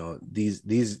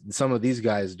 some of these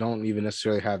guys don't even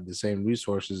necessarily have the same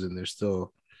resources, and they're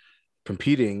still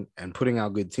competing and putting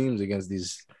out good teams against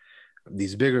these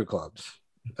bigger clubs.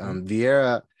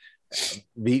 Vieira,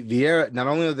 not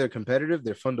only are they competitive,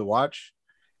 they're fun to watch.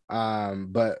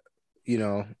 But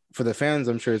for the fans,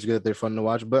 I'm sure it's good that they're fun to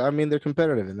watch, but I mean, they're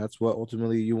competitive, and that's what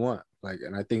ultimately you want.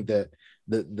 And I think that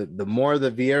the more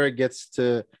that Vieira gets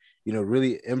to,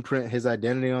 really imprint his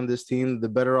identity on this team, the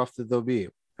better off that they'll be.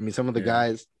 I mean, some of the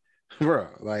guys, bro,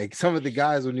 when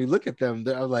you look at them,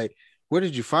 I'm like, where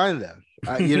did you find them?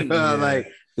 Like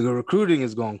the recruiting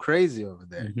is going crazy over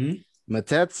there. Mm-hmm.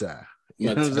 Mateta, you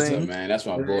know what I'm saying? Man, that's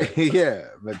my boy. Yeah,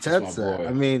 Mateta.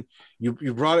 I mean,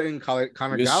 you brought it in Conor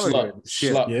Gallagher.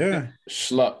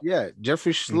 Schlupp. Yeah,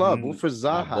 Jeffrey Schlupp. Wolfer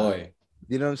Zaha. Boy.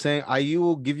 You know what I'm saying? I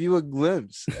will give you a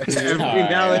glimpse every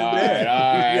now and then.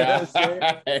 You know what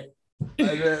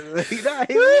I'm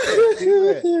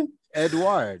saying?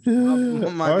 Edward,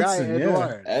 my guy Hudson,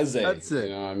 Edward. Eze, That's it.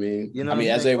 you know what I mean? You know I mean,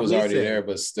 what I'm Eze saying? was already Olise. there,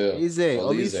 but still.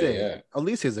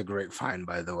 Olise is a great find,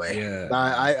 by the way. Yeah.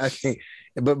 I think,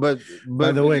 but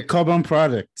By the way, Carbon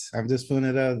product. I'm just putting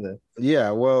it out there.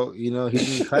 yeah, well, he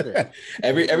didn't cut it.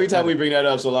 every time we bring that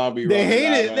up, Salam be They wrong.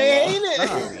 hate it. They hate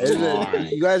it. Nah,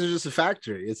 you guys are just a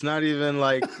factory. It's not even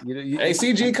like Hey,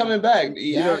 CG coming back.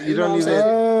 you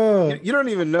don't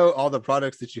even know all the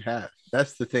products that you have.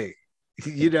 That's the thing.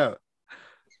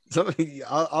 So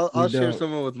I'll share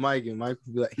someone with Mike, and Mike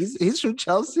will be like, he's from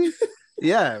Chelsea.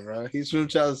 Yeah, bro, he's from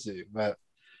Chelsea. But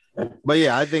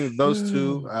yeah, I think those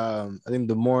two. I think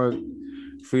the more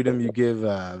freedom you give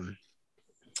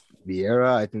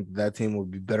Vieira, I think that team will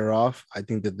be better off. I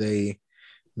think that they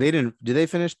didn't. Did they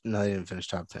finish? No, they didn't finish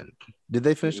top 10. Did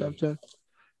they finish top 10?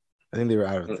 I think they were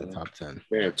out of the top 10.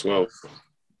 Yeah, 12.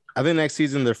 I think next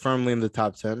season they're firmly in the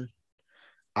top 10.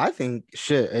 I think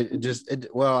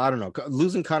well, I don't know.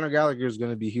 Losing Conor Gallagher is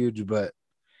going to be huge, but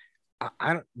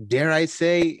I don't dare I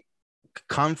say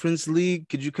Conference League.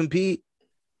 Could you compete?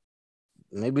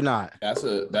 Maybe not. I don't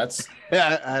know.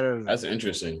 That's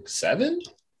interesting. 7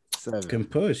 Can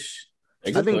push.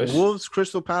 I think Wolves,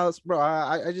 Crystal Palace, bro.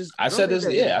 I said this.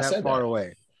 Yeah, I said far that.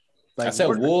 Away. Like, I said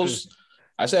Wolves.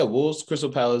 I said Wolves, Crystal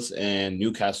Palace, and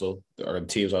Newcastle are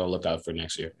teams on the lookout for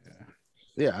next year.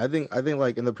 Yeah, I think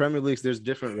like in the Premier Leagues, there's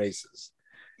different races.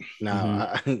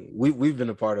 Now, we've been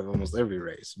a part of almost every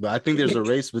race, but I think there's a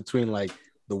race between like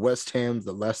the West Hams,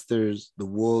 the Leicesters, the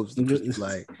Wolves,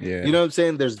 like, you know what I'm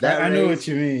saying? There's that. I know what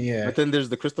you mean, yeah. But then there's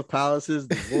the Crystal Palaces,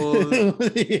 the Wolves.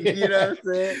 You know what I'm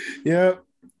saying? Yep.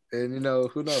 And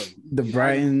who knows? The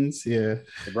Brightons, yeah.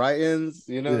 The Brightons,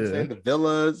 you know what I'm saying? The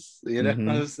Villas, you know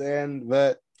what I'm saying?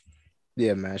 But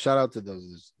yeah, man, shout out to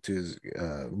those two,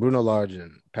 Bruno Lage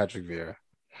and Patrick Vieira.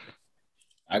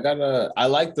 I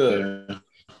like the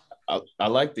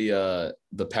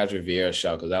Patrick Vieira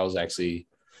shout because that was actually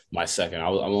my second.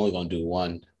 I'm only gonna do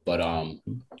one, but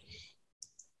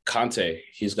Conte,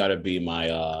 he's got to be my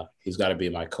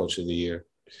coach of the year.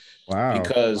 Wow!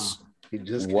 Because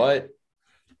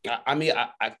I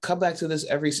come back to this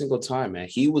every single time, man.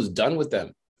 He was done with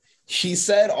them. He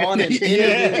said on an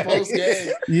interview post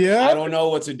game, I don't know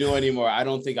what to do anymore. I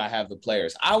don't think I have the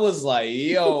players. I was like,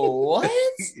 yo, what?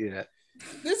 Yeah.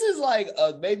 This is like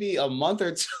maybe a month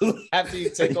or two after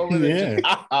you take over the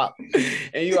job,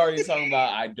 and you already talking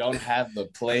about I don't have the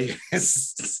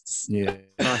players. Yeah,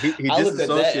 no, he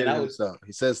disassociated himself.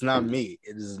 He says it's not me.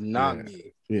 It is not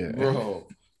me. Yeah, bro.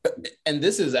 And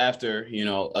this is after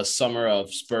a summer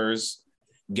of Spurs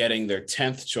getting their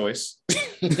 10th choice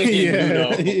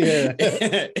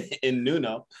in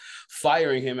Nuno,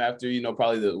 firing him after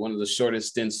probably one of the shortest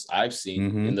stints I've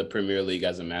seen in the Premier League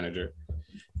as a manager.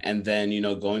 And then,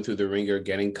 going through the ringer,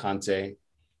 getting Conte,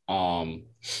 and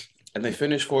they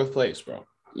finished 4th place, bro.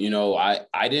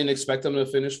 I didn't expect them to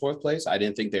finish 4th place. I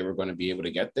didn't think they were going to be able to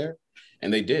get there,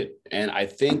 and they did. And I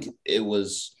think it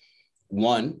was,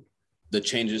 one, the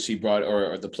changes he brought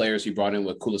or the players he brought in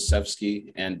with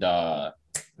Kulusevski and who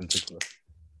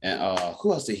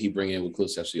else did he bring in with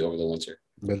Kulusevski over the winter?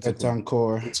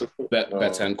 Betancourt.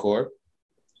 Betancourt.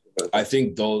 I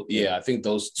think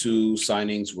those two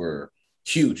signings were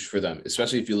huge for them,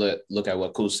 especially if you look at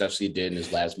what Kulusevski did in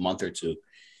his last month or two.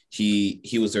 He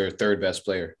was their 3rd best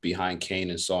player behind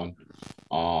Kane and Son.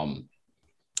 And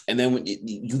then when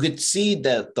you could see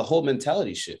that the whole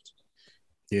mentality shift.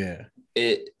 Yeah.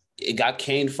 It got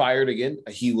Kane fired again.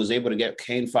 He was able to get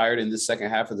Kane fired in the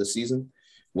second half of the season,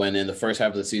 when in the first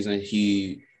half of the season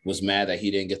he was mad that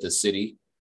he didn't get the City,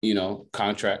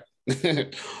 contract.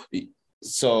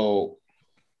 So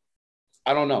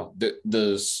I don't know.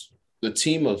 The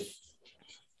team of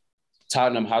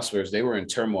Tottenham Hotspurs, they were in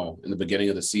turmoil in the beginning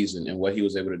of the season, and what he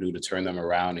was able to do to turn them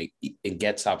around and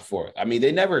get top 4. I mean,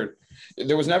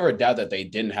 there was never a doubt that they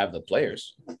didn't have the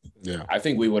players. Yeah. I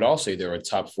think we would all say they were a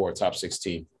top 4, top 6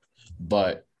 team.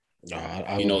 But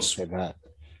I wouldn't say that.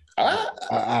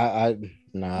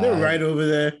 They're right over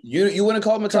there. You wouldn't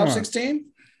call them a top 6 team?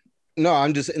 No,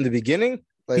 I'm just in the beginning.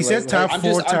 He said top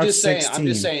 4, top 6 I'm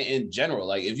just saying in general.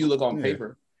 Like if you look on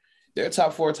paper, they're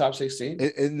top 4, top 6 team.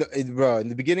 Bro, in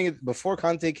the beginning, before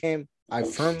Conte came, I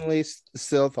firmly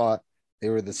still thought they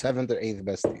were the 7th or 8th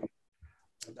best team.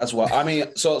 That's why. I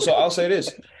mean, so I'll say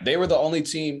this: they were the only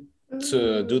team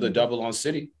to do the double on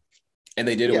City, and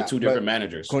they did it with 2 different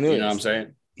managers. Cornelius, you know what I'm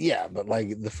saying? Yeah, but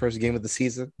like the first game of the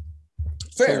season.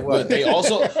 Fair, but they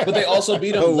also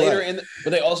beat them later in.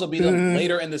 But they also beat them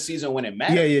later in the season when it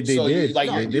mattered. Yeah, they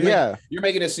did. You're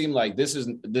making it seem like this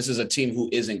is a team who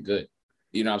isn't good.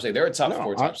 You know what I'm saying? They're a top No,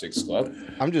 4, top 6 club.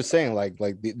 I'm just saying, like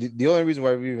the only reason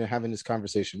why we're even having this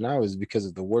conversation now is because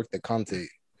of the work that Conte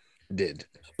did.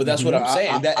 But that's what I'm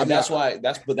saying. That's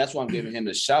why I'm giving him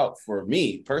the shout. For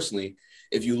me personally,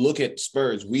 if you look at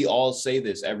Spurs, we all say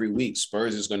this every week.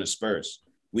 Spurs is going to Spurs.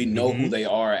 We know who they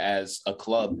are as a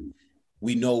club.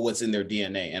 We know what's in their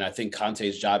DNA. And I think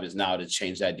Conte's job is now to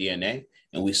change that DNA.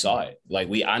 And we saw it. Like,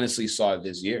 we honestly saw it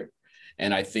this year.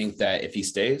 And I think that if he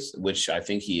stays, which I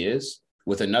think he is,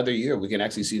 with another year, we can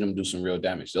actually see them do some real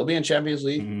damage. They'll be in Champions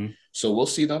League. So we'll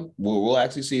see them. We'll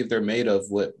actually see if they're made of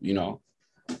what,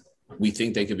 we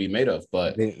think they could be made of.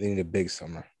 But they need a big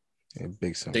summer. A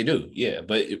big summer. They do, yeah.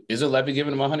 But isn't Levy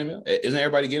giving them 100 mil? Isn't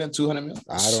everybody getting 200 mil?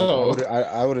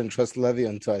 I wouldn't trust Levy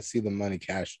until I see the money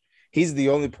cash. He's the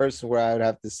only person where I would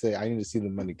have to say I need to see the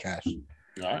money cash.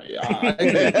 I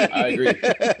agree. I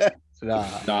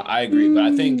agree. But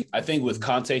I think with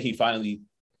Conte, he finally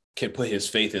can put his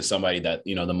faith in somebody that,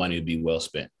 the money would be well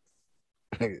spent.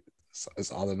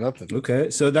 It's all or nothing. Okay,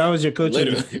 so that was your coach.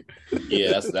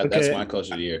 Yeah, that's my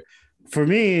coach of the year. For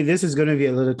me, this is going to be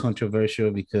a little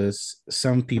controversial because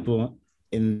some people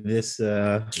in this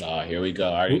here we go.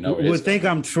 I already know would think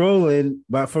I'm trolling,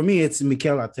 but for me, it's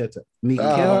Mikel Arteta.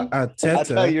 Arteta. I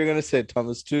thought you were gonna say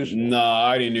Thomas Tuchel. No, I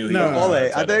already knew.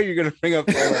 Ole. I thought you were gonna bring up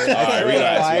Ole. All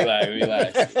right,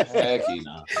 relax. Heck,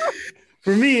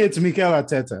 For me, it's Mikel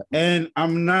Arteta, and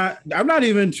I'm not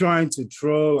even trying to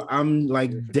troll. I'm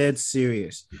like dead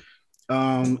serious.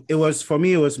 It was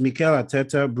Mikel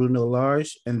Arteta, Bruno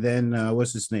Lage, and then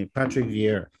what's his name, Patrick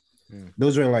Vieira.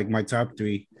 Those were like my top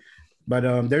 3.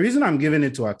 But the reason I'm giving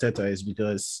it to Arteta is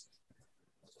because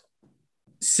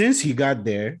since he got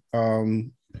there,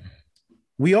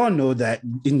 we all know that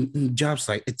in jobs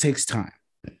like it takes time.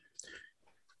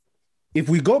 If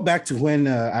we go back to when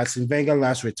Arsene Wenger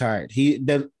last retired,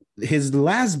 his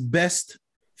last best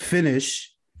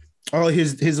finish, or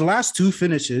his last 2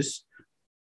 finishes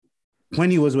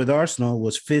when he was with Arsenal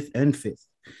was 5th and 5th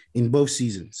in both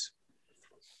seasons.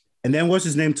 And then what's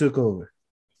his name took over?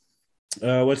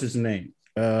 What's his name?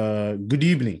 Good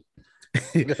evening.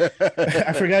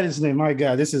 I forgot his name. My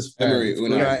God, this is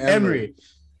Emery.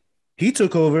 He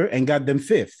took over and got them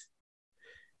 5th.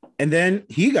 And then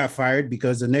he got fired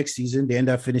because the next season they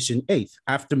ended up finishing 8th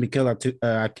after Mikel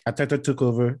Arteta took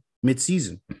over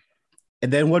mid-season.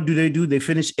 And then what do? They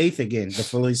finish 8th again the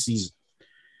following season.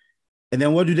 And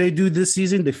then what do they do this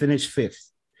season? They finish 5th.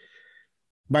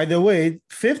 By the way,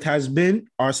 5th has been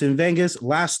Arsene Wenger's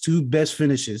last 2 best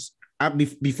finishes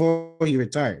before he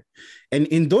retired. And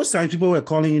in those times, people were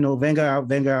calling, Wenger out,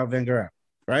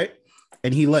 right?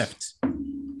 And he left.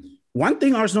 One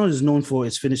thing Arsenal is known for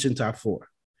is finishing top 4.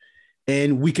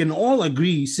 And we can all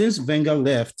agree since Wenger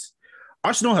left,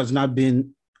 Arsenal has not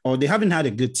been, or they haven't had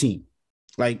a good team.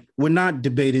 Like, we're not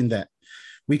debating that.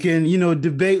 We can,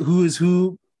 debate who is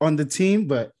who on the team,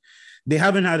 but they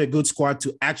haven't had a good squad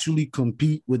to actually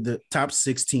compete with the top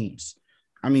 6 teams.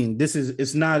 I mean, this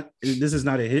is not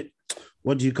a hit.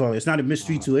 What do you call it? It's not a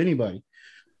mystery to anybody.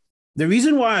 The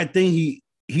reason why I think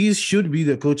he should be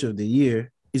the coach of the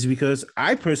year is because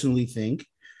I personally think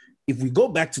if we go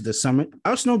back to the summit,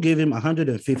 Arsenal gave him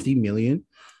 150 million,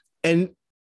 and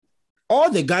all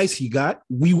the guys he got,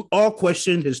 we all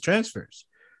questioned his transfers.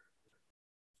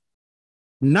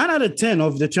 9 out of 10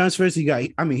 of the transfers he got,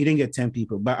 I mean, he didn't get 10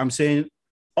 people, but I'm saying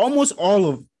almost all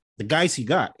of the guys he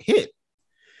got hit.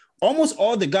 Almost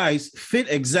all the guys fit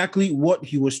exactly what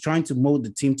he was trying to mold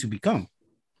the team to become.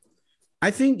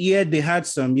 I think, they had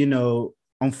some,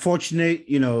 unfortunate,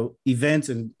 events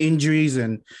and injuries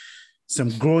and some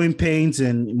growing pains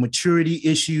and maturity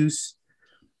issues.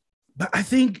 But I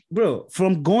think, bro,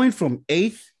 from going from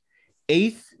 8th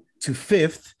to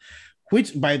 5th,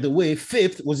 which, by the way,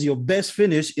 5th was your best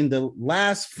finish in the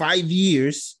last 5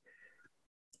 years,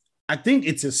 I think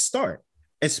it's a start,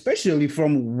 especially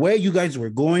from where you guys were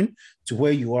going to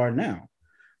where you are now.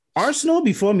 Arsenal,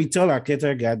 before Mikel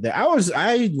Arteta got there, I was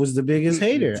the biggest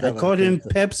hater. I called him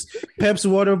Pep's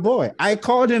water boy.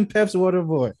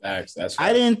 That's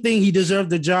I didn't think he deserved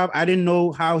the job. I didn't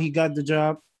know how he got the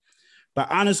job. But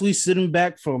honestly, sitting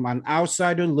back from an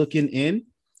outsider looking in,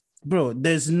 bro,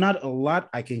 there's not a lot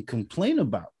I can complain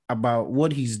about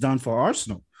what he's done for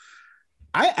Arsenal.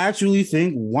 I actually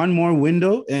think one more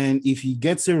window, and if he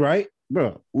gets it right,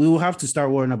 bro, we will have to start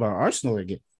worrying about Arsenal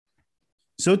again.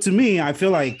 So to me, I feel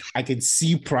like I can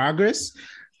see progress.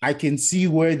 I can see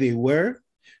where they were.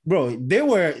 Bro, they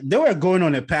were going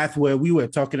on a path where we were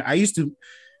talking. I used to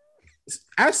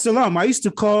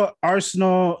call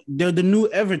Arsenal, they're the new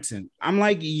Everton. I'm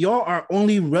like, y'all are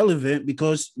only relevant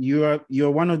because you're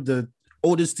one of the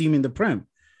oldest team in the Prem.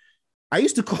 I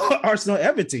used to call Arsenal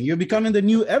Everton. You're becoming the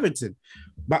new Everton.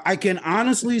 But I can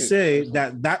honestly say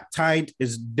that tide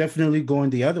is definitely going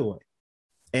the other way.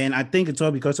 And I think it's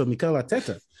all because of Mikel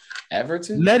Arteta.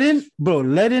 Everton? Letting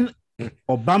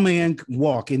Aubameyang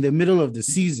walk in the middle of the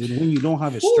season when you don't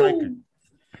have a striker.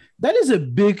 That is a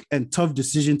big and tough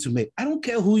decision to make. I don't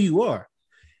care who you are.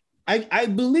 I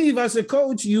believe as a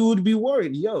coach, you would be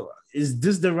worried. Yo, is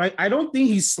this the right? I don't think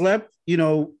he slept, he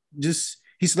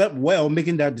slept well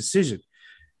making that decision.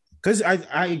 Because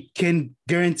I can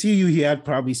guarantee you he had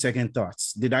probably second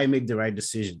thoughts. Did I make the right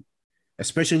decision?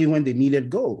 Especially when they needed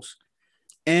goals.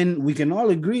 And we can all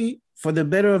agree for the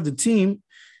better of the team,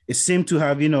 it seemed to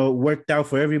have, worked out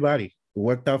for everybody. It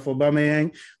worked out for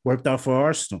Aubameyang, worked out for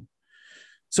Arsenal.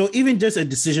 So even just a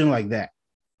decision like that,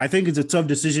 I think it's a tough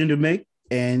decision to make.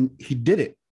 And he did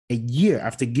it a year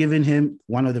after giving him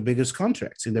one of the biggest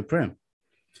contracts in the Prem.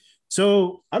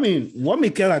 So, I mean, what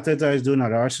Mikel Arteta is doing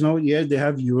at Arsenal, yes, they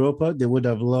have Europa. They would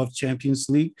have loved Champions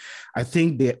League. I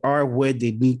think they are where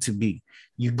they need to be.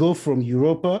 You go from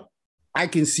Europa, I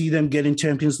can see them getting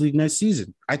Champions League next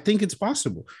season. I think it's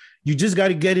possible. You just got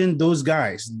to get in those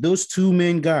guys, those two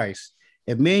main guys,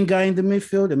 a main guy in the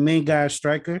midfield, a main guy, a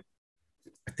striker.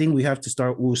 I think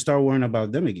we'll start worrying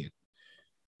about them again.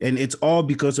 And it's all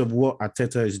because of what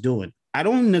Arteta is doing. I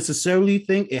don't necessarily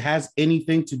think it has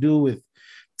anything to do with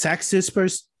tactics per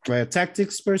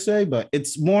se, but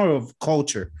it's more of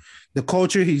culture, the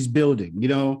culture he's building.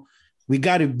 We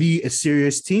got to be a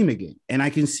serious team again, and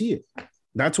I can see it.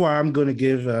 That's why I'm going to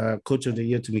give Coach of the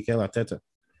Year to Mikel Arteta.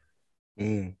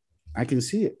 I can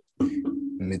see it.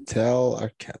 Mikel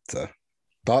Arteta.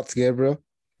 Thoughts, Gabriel?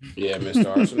 Yeah,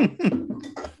 Mr. Arsenal.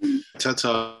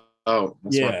 Arteta. Oh,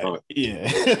 that's my thought.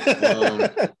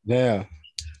 Yeah.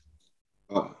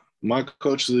 My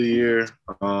Coach of the Year,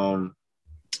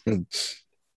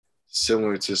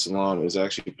 similar to Salam, is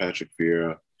actually Patrick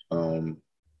Vieira.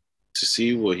 To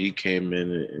see what he came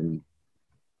in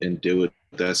and did with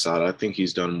that side, I think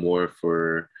he's done more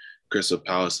for Crystal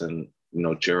Palace than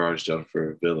Gerrard's done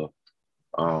for Villa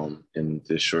in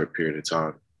this short period of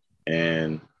time.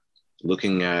 And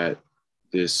looking at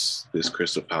this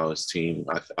Crystal Palace team,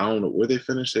 I don't know where they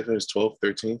finished. They finished 12th,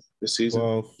 13th this season.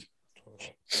 12.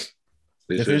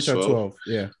 They finished at 12.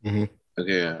 Yeah. Mm-hmm.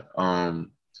 Okay.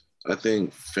 I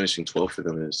think finishing 12th for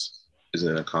them is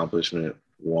an accomplishment,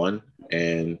 one.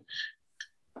 And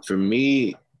for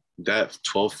me, that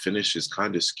 12th finish is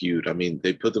kind of skewed. I mean,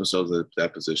 they put themselves in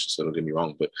that position, so don't get me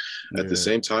wrong. But at the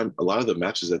same time, a lot of the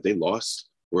matches that they lost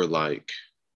were like,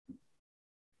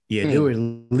 they were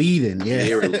leading. Yeah,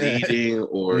 they were leading,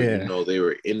 or they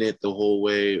were in it the whole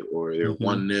way, or they were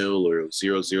 1-0 or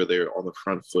 0-0. They were on the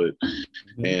front foot,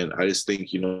 and I just think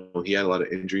he had a lot of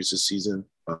injuries this season.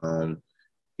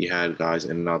 He had guys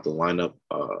in and out the lineup.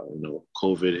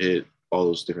 COVID hit, all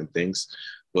those different things.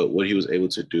 But what he was able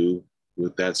to do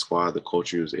with that squad, the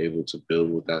culture he was able to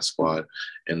build with that squad,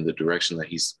 and the direction that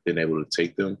he's been able to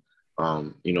take them.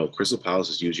 Crystal Palace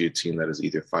is usually a team that is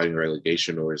either fighting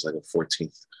relegation or is like a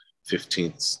 14th,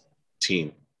 15th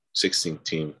team, 16th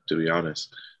team, to be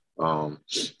honest.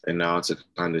 And now to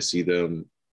kind of see them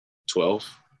 12th,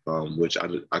 which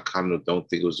I kind of don't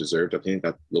think it was deserved. I think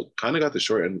that kind of got the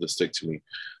short end of the stick to me.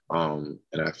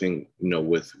 And I think,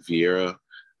 with Vieira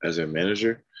as their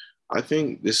manager, I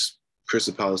think this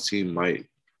Crystal Palace team might,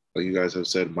 like you guys have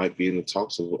said, might be in the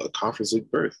talks of a Conference League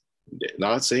berth.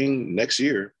 Not saying next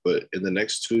year, but in the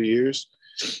next 2 years,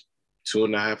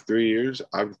 2.5, 3 years,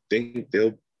 I think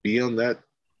they'll be on that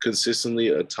consistently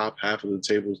a top half of the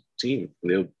table team.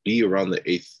 They'll be around the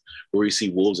 8th, where you see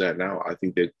Wolves at now. I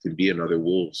think they can be another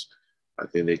Wolves. I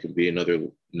think they can be another,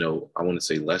 I want to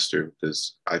say Leicester,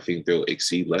 because I think they'll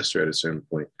exceed Leicester at a certain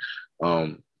point.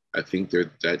 I think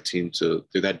they're that team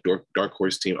they're that dark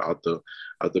horse team out the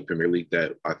Premier League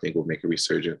that I think will make a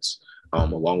resurgence.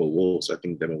 Along with Wolves, I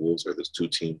think them and Wolves are the two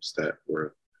teams that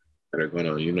are going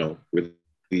to,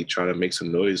 really try to make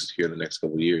some noise here in the next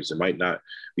couple of years. It might not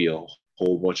be a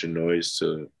whole bunch of noise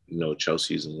to,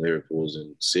 Chelsea's and Liverpool's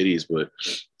and City's, but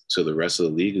to the rest of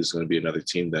the league is going to be another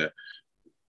team that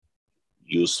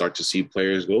you'll start to see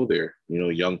players go there,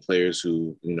 young players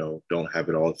who, don't have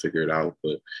it all figured out,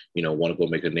 but, want to go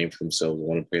make a name for themselves,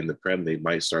 want to play in the Prem. They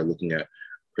might start looking at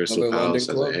Crystal Palace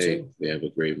as they have a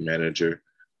great manager.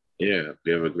 Yeah,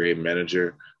 we have a great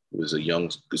manager. It's a young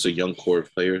core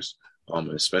of players,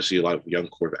 especially a lot of young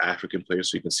core of African players.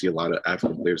 So you can see a lot of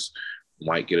African players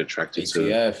might get attracted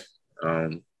to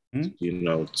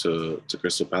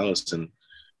Crystal Palace, and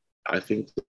I think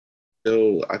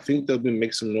they'll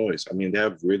make some noise. I mean, they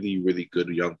have really, really good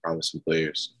young promising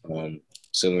players.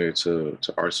 similar to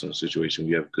Arsenal's situation,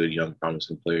 we have good young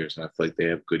promising players, and I feel like they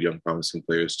have good young promising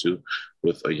players too,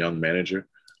 with a young manager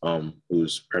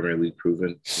who's Premier League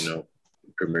proven,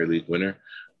 Premier League winner.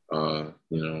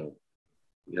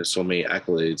 He has so many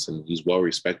accolades and he's well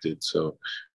respected. So,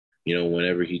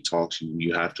 whenever he talks,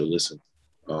 you have to listen.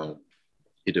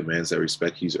 He demands that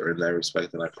respect. He's earned that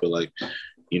respect, and I feel like,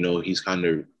 he's kind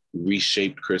of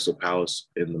reshaped Crystal Palace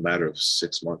in the matter of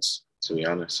 6 months. To be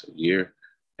honest, a year.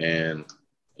 And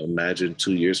imagine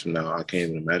 2 years from now, I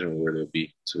can't even imagine where they'll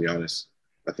be, to be honest.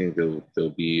 I think they'll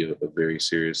be a very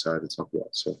serious side to talk about.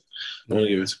 So I want to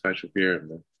give it to Patrick Vieira,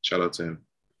 and shout out to him.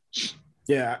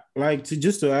 Yeah, like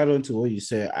to add on to what you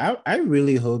said, I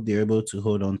really hope they're able to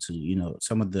hold on to,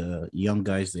 some of the young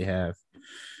guys they have.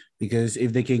 Because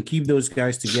if they can keep those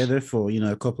guys together for,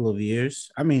 a couple of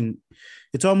years, I mean,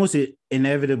 it's almost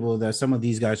inevitable that some of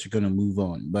these guys are going to move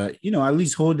on. But, at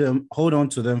least hold on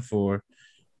to them for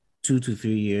 2 to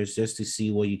 3 years just to see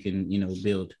what you can,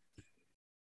 build.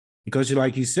 Because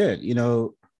like you said,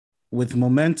 with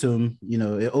momentum,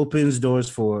 it opens doors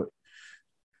for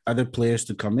other players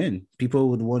to come in. People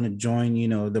would want to join,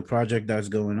 the project that's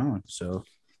going on. So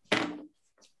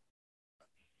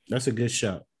that's a good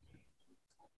shot.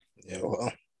 Yeah,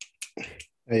 well,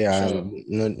 yeah,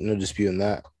 no disputing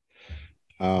that.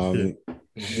 You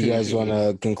guys want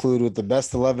to conclude with the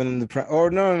best 11 in the or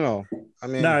no? I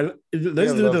mean,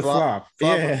 let's do the flop.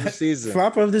 Of the season.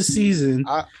 Flop of the season.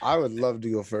 I would love to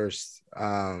go first.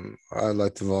 I'd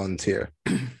like to volunteer.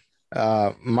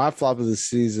 My flop of the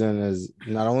season is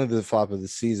not only the flop of the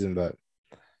season, but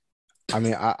I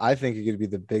mean, I think it could be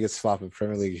the biggest flop of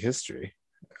Premier League history.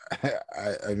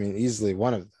 I mean, easily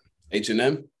one of them.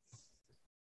 H&M.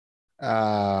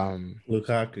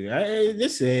 Lukaku.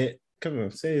 This is it. Come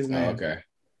on, say his name. Oh, okay.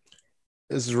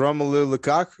 It's Romelu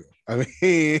Lukaku. I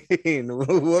mean,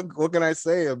 what can I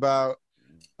say about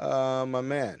my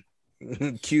man?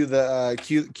 Cue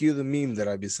the meme that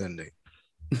I'd be sending.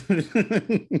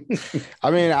 I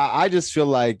mean, I just feel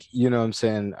like, what I'm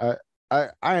saying,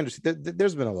 I understand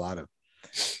there's been a lot of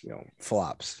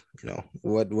flops.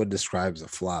 What describes a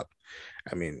flop?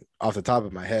 I mean, off the top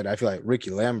of my head, I feel like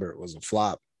Ricky Lambert was a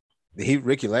flop.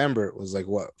 Ricky Lambert was like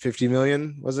what, 50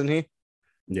 million, wasn't he?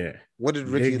 Yeah. What did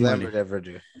Ricky Lambert ever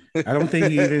do? I don't think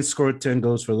he even scored 10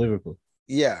 goals for Liverpool.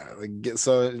 Yeah,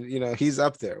 so he's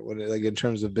up there in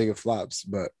terms of bigger flops.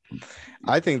 But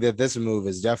I think that this move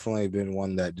has definitely been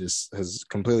one that just has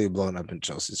completely blown up in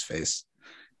Chelsea's face.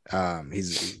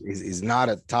 He's not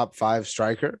a top 5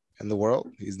 striker in the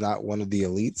world. He's not one of the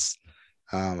elites.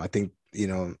 I think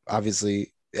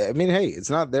obviously. I mean, hey, it's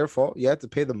not their fault. You have to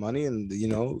pay the money, and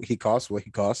he costs what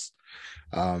he costs.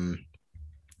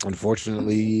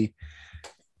 Unfortunately,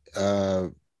 he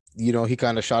kind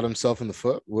of shot himself in the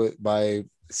foot by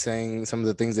saying some of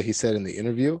the things that he said in the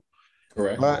interview.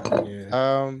 Correct. But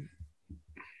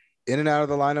in and out of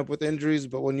the lineup with injuries.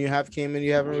 But when you came in,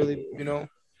 you haven't really,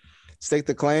 staked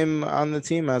the claim on the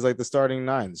team as like the starting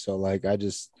 9. So like, I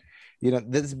just.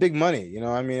 This is big money.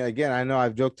 I mean, again, I know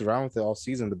I've joked around with it all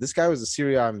season, but this guy was a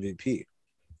Serie A MVP.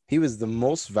 He was the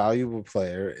most valuable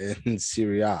player in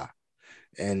Serie A.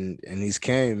 And he's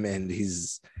came and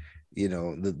he's,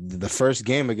 the first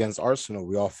game against Arsenal,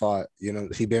 we all thought,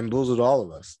 he bamboozled all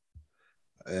of us.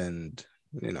 And,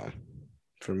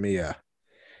 for me, it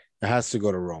has to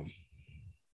go to Rome.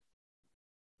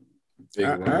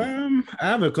 I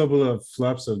have a couple of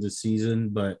flops of the season,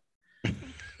 but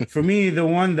for me, the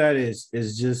one that is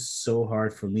just so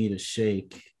hard for me to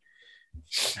shake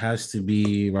has to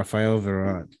be Rafael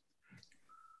Varane.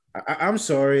 I'm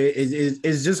sorry.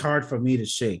 It's just hard for me to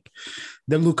shake.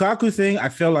 The Lukaku thing, I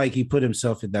feel like he put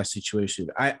himself in that situation.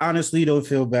 I honestly don't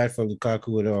feel bad for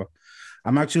Lukaku at all.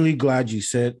 I'm actually glad you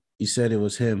said it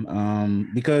was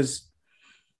him because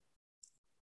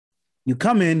you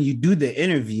come in, you do the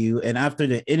interview, and after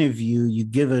the interview, you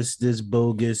give us this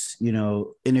bogus,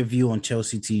 interview on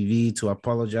Chelsea TV to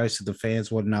apologize to the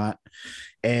fans, whatnot.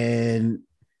 And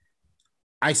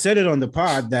I said it on the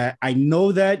pod that I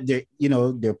know that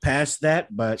they're past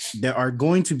that, but there are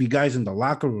going to be guys in the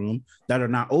locker room that are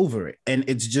not over it, and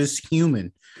it's just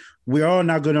human. We're all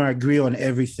not going to agree on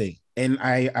everything, and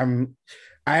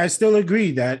I still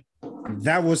agree that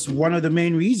was one of the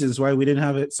main reasons why we didn't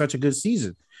have such a good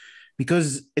season.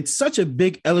 Because it's such a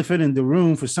big elephant in the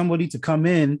room for somebody to come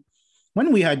in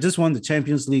when we had just won the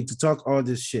Champions League to talk all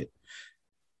this shit.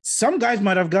 Some guys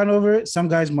might have gone over it. Some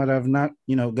guys might have not,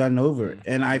 gotten over it.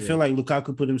 And I feel like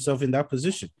Lukaku put himself in that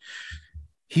position.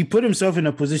 He put himself in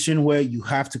a position where you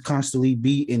have to constantly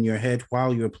be in your head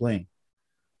while you're playing.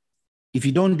 If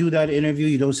you don't do that interview,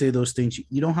 you don't say those things,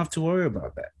 you don't have to worry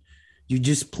about that. You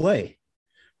just play.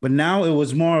 But now it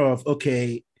was more of,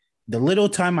 okay, the little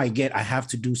time I get, I have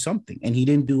to do something. And he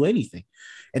didn't do anything.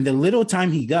 And the little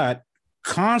time he got,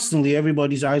 constantly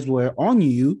everybody's eyes were on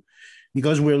you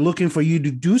because we're looking for you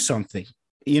to do something,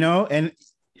 and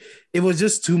it was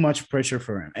just too much pressure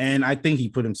for him. And I think he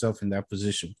put himself in that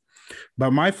position.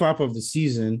 But my flop of the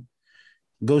season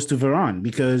goes to Varane,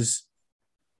 because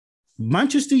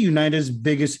Manchester United's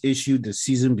biggest issue the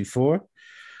season before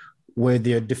were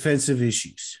their defensive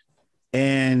issues.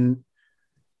 And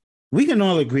we can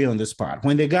all agree on this part.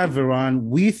 When they got Varane,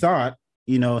 we thought,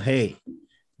 hey,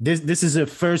 this is a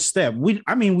first step.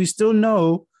 We still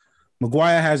know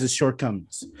Maguire has his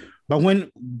shortcomings. But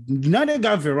when United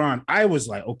got Varane, I was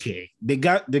like, okay, they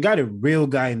got a real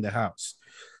guy in the house.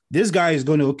 This guy is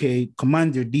going to,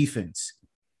 command their defense.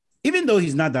 Even though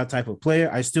he's not that type of player,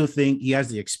 I still think he has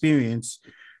the experience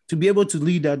to be able to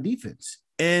lead that defense.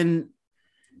 And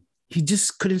he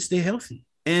just couldn't stay healthy.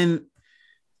 And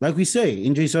like we say,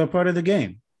 injuries are part of the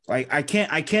game. Like I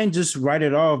can't just write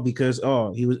it off because,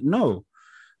 he was no.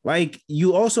 Like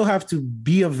you also have to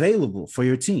be available for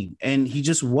your team. And he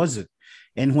just wasn't.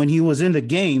 And when he was in the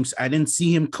games, I didn't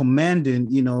see him commanding,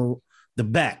 the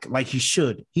back like he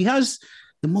should. He has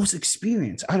the most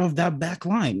experience out of that back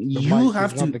line. But you Mike,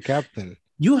 have he's to not the captain.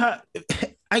 You have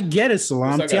I get it,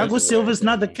 Salam. Thiago Silva's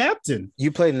not the captain.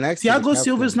 You play next. Thiago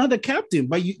Silva's not the captain,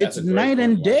 but it's night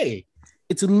and day.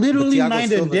 It's literally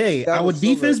night and day. Our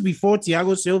defense before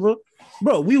Thiago Silva,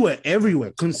 bro, we were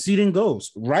everywhere conceding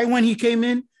goals. Right when he came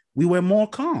in, we were more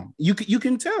calm. You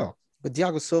can tell. But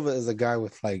Thiago Silva is a guy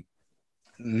with like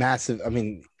massive.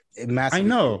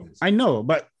 Massive. I know,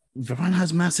 but Varane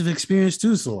has massive experience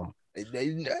too, Salam.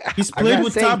 He's played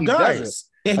with top guys.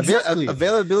 Exactly.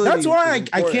 Availability. That's why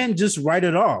I can't just write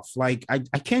it off. Like I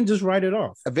can't just write it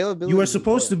off. Availability. You are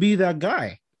supposed to be that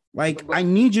guy. Like I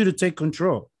need you to take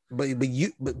control. But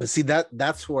see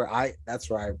that's where I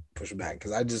push back,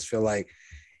 because I just feel like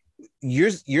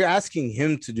you're asking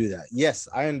him to do that. Yes,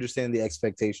 I understand the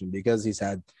expectation because he's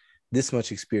had this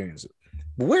much experience.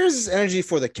 But where is this energy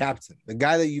for the captain, the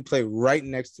guy that you play right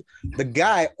next to, the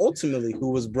guy ultimately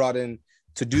who was brought in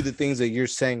to do the things that you're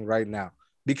saying right now?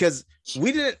 Because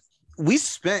we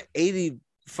spent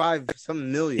 85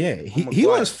 some million. Yeah, he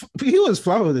was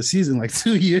flower of the season like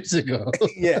 2 years ago.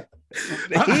 Yeah.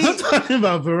 I'm talking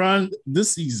about Varane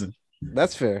this season.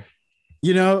 That's fair.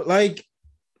 Like,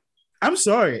 I'm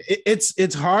sorry.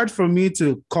 It's hard for me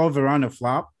to call Varane a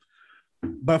flop.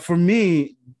 But for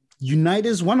me,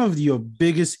 United's one of your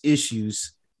biggest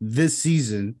issues this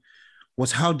season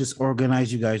was how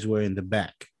disorganized you guys were in the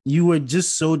back. You were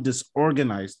just so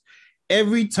disorganized.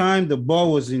 Every time the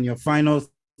ball was in your final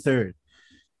third,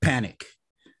 panic.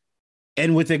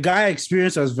 And with a guy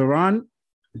experienced as Varane,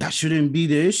 that shouldn't be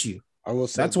the issue. I will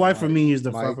say that's why for me he's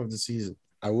the flop of the season.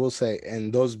 I will say,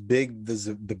 and those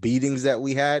the beatings that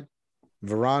we had,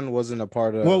 Varane wasn't a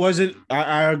part of. What was it?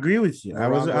 I agree with you. I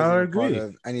agree. Part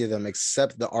of any of them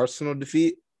except the Arsenal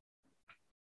defeat,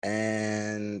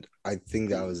 and I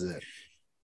think that was it.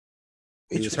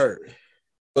 He was hurt,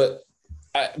 but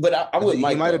I'm with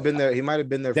Mike. He might have been there. He might have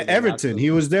been there. For Everton.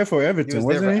 He was there for Everton. He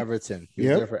was there for Everton. He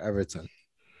was there for Everton.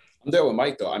 I'm there with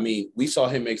Mike though. We saw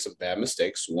him make some bad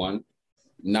mistakes. One,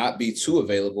 not be too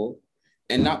available,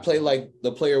 and not play like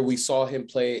the player we saw him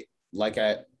play like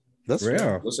at. That's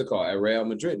Real. What's it called? At Real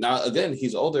Madrid. Now, again,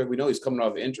 he's older. We know he's coming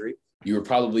off injury. You were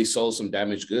probably sold some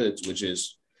damaged goods, which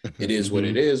is, it is what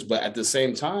it is. But at the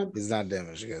same time, it's not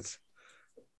damaged goods.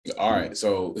 All right.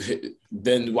 So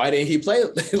then why didn't he play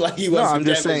like he was? No, I'm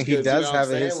just saying he does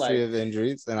have a history of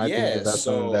injuries. And I think that's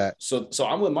something that. So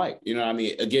I'm with Mike.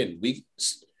 Again,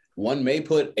 one may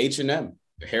put H&M,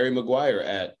 Harry Maguire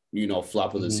at,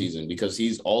 flop of the season because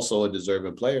he's also a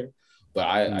deserving player. But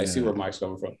I see where Mike's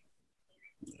coming from.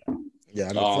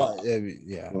 Yeah,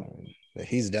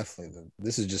 he's definitely.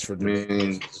 This is just for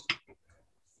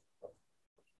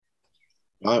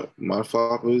my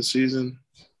flop of the season.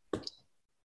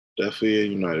 Definitely a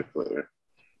United player.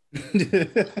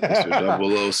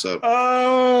 Mr. 007.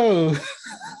 Oh,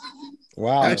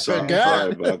 wow! I'm sorry,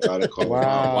 but I gotta call him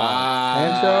out.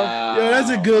 Wow! Yo, that's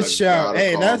a good shout.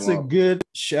 Hey, that's a good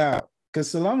shout. Because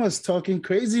Salama's talking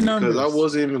crazy numbers. Because I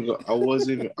wasn't even gonna do it. I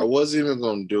wasn't even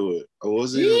gonna do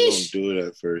it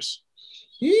at first.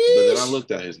 But then I looked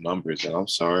at his numbers, and I'm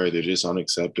sorry, they're just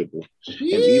unacceptable. And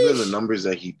even the numbers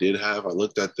that he did have, I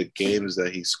looked at the games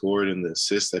that he scored and the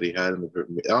assists that he had in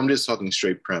the. I'm just talking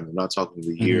straight Prem. I'm not talking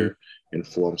the year in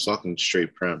full. I'm talking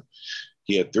straight Prem.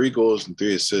 He had 3 goals and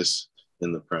 3 assists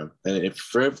in the Prem. And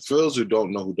for those who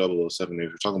don't know who 007 is,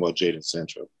 we're talking about Jadon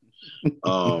Sancho.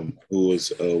 Who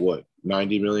was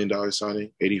 $90 million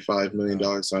signing, $85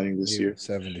 million signing this year.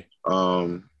 70.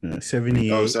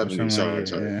 78. Oh, 70. Sorry.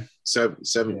 Yeah.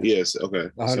 Seven. Yes. Okay.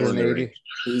 180.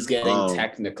 He's getting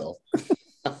technical.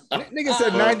 Nigga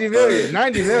said 90 million.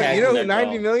 90 million. You know who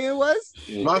 90 million was?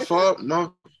 My fault.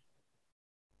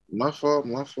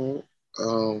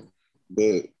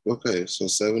 But okay, so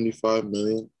 75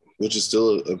 million, which is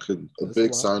still a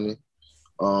big signing.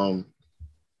 And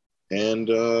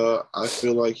I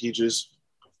feel like he just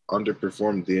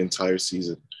underperformed the entire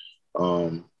season.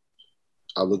 I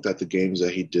looked at the games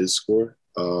that he did score.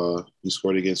 He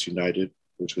scored against United,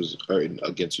 he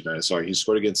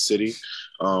scored against City,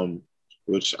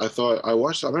 which I thought I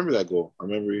watched. I remember that goal. I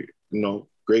remember,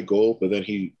 great goal, but then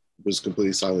he was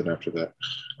completely silent after that.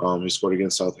 He scored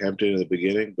against Southampton in the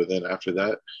beginning, but then after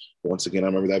that, once again, I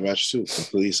remember that match too,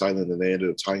 completely silent, and they ended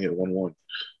up tying it 1-1.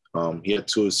 He had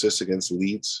 2 assists against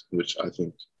Leeds, which I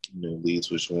think, Leeds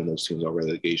was one of those teams on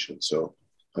relegation. So,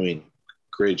 I mean,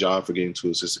 great job for getting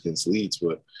 2 assists against Leeds,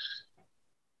 but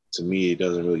to me, it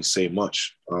doesn't really say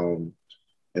much. And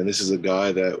this is a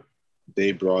guy that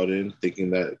they brought in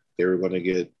thinking that they were going to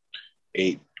get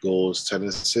 8 goals, 10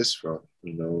 assists from,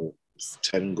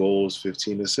 10 goals,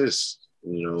 15 assists,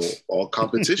 all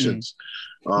competitions.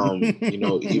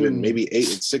 Even maybe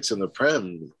 8 and 6 in the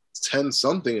Prem, 10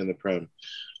 something in the Prem.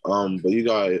 But you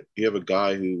have a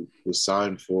guy who was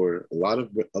signed for a lot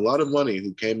of money,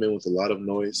 who came in with a lot of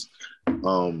noise.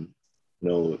 Everyone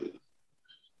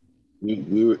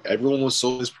was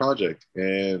sold this project,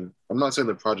 and I'm not saying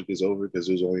the project is over because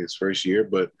it was only his first year,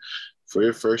 but for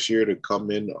your first year to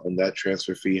come in on that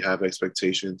transfer fee, have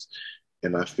expectations,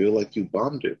 and I feel like you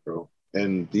bombed it, bro.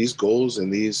 And these goals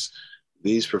and these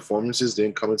performances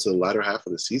didn't come into the latter half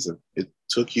of the season. It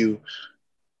took you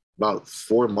about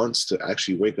 4 months to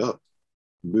actually wake up.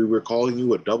 We were calling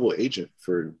you a double agent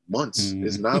for months.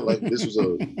 It's not like this was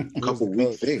a couple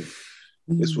week thing.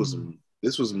 This was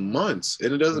months,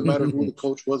 and it doesn't matter who the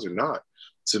coach was or not.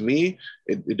 To me,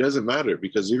 it doesn't matter,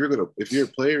 because if you're a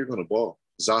player, you're gonna ball.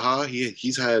 Zaha,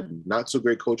 he's had not so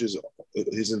great coaches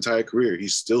his entire career. He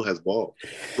still has ball.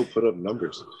 He'll put up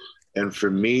numbers. And for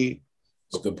me,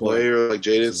 a player like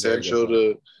Jadon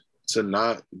Sancho to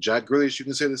not Jack Grealish, you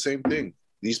can say the same thing.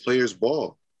 These players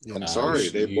ball. I'm sorry,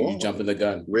 they ball. You jumping the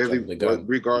gun.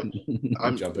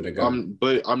 I'm jumping the gun.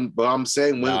 But I'm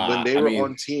saying when they were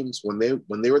on teams, when they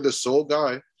were the sole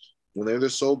guy, and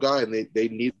they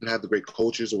needed to have the great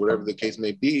coaches or whatever the case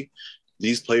may be,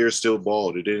 these players still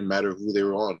balled. It didn't matter who they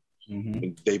were on.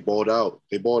 They balled out.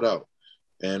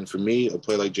 And for me, a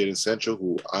player like Jadon Sancho,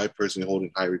 who I personally hold in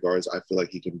high regards, I feel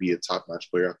like he can be a top-notch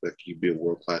player. I feel like he can be a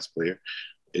world-class player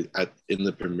in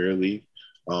the Premier League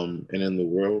and in the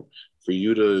world. For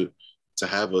you to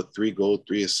have a 3-goal,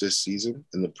 3-assist season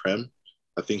in the Prem,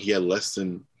 I think he had less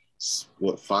than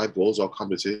 5 goals all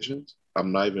competitions.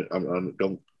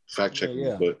 Don't fact check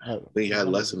me, but I think he had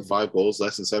less than 5 goals,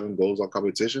 less than 7 goals on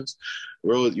competitions.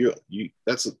 Bro, you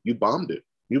bombed it.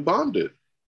 You bombed it.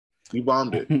 You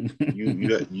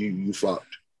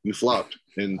flopped. You flopped.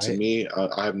 And to me,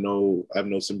 I have no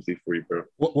sympathy for you, bro.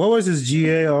 What was his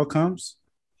GA all comps?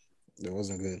 It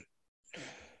wasn't good.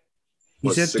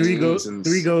 He said 3 goals,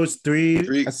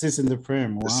 3 assists in the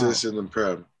Prem. Wow. Assists in the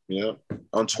Prem. Yeah.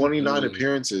 On 29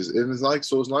 appearances. And it's like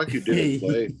you didn't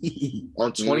play.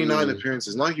 On 29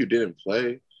 appearances, it's not like you didn't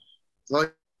play. It's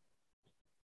like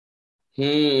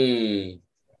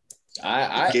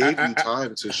I gave you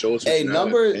time to show us. Hey,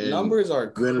 numbers are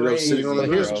crazy.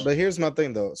 But here's my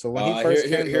thing though. So when he first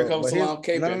came, here comes Salam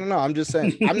No. I'm just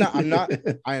saying.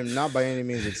 I am not by any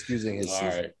means excusing his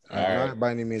season. I'm not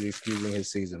by any means excusing his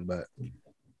season, but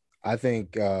I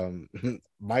think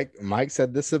Mike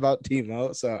said this about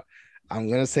Timo, so I'm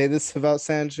gonna say this about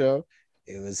Sancho.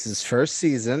 It was his first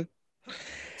season.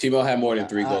 Timo had more than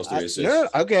 3 goals, 3 assists. No,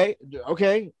 okay.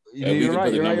 You're right.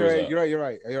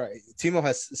 Timo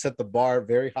has set the bar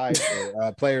very high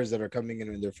for players that are coming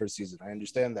in their first season. I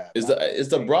understand that. It's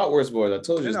the Bratwurst board. I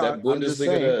told you, it's that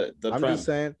Bundesliga. I'm just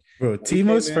saying, bro.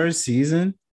 Timo's first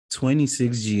season,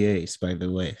 26 GAs, by the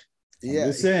way.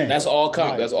 Yeah, that's all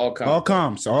comp. That's all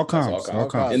comp. All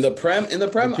comps. In the Prem,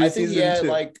 I think he had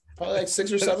probably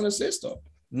 6 or 7 assists though.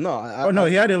 No,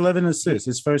 he had 11 assists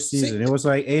his first season. It was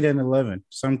like 8 and 11,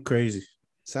 something crazy.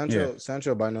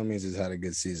 Sancho by no means has had a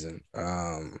good season.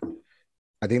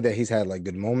 I think that he's had like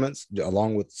good moments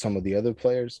along with some of the other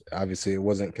players. Obviously, it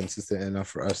wasn't consistent enough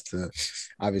for us to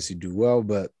obviously do well.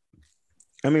 But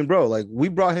I mean, bro, like we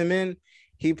brought him in,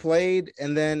 he played,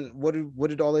 and then what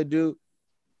did all they do?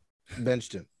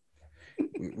 Benched him.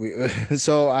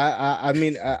 So I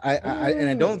mean,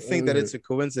 I don't think that it's a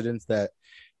coincidence that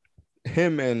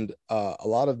him and a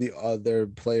lot of the other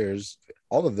players,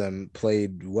 all of them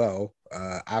played well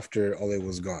after Ole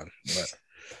was gone. But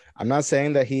I'm not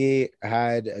saying that he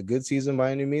had a good season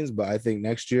by any means, but I think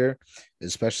next year,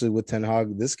 especially with Ten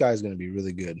Hag, this guy's going to be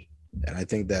really good. And I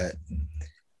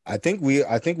think we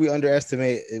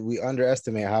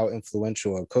underestimate how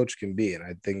influential a coach can be. And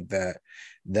I think that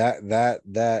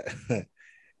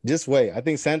just wait. I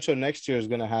think Sancho next year is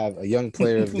going to have a Young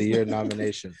Player of the Year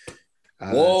nomination.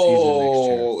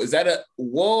 Whoa! Is that a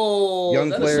whoa?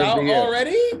 Young Player of the Year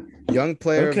already? Young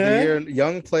Player of the Year,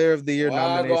 Young Player of the Year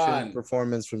nomination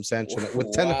performance from Sancho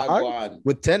with Ten Hag.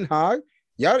 With Ten Hag,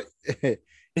 y'all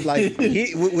like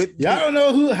with y'all don't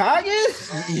know who Hag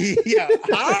is? Yeah,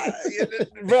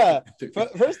 bruh.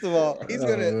 First of all,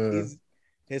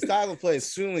 his style of play is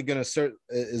certainly gonna suit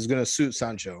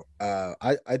Sancho.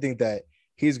 I think that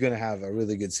he's gonna have a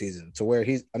really good season to where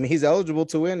he's eligible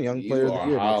to win Young Player of the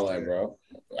Year. Highlight, bro.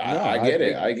 I get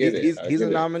it. He's a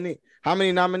nominee. How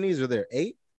many nominees are there?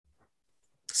 8?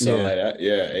 Something like that.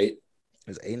 Yeah, 8.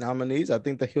 There's 8 nominees. I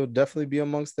think that he'll definitely be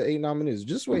amongst the 8 nominees.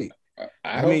 Just wait.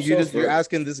 I mean, you're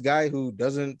asking this guy who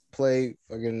doesn't play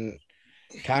fucking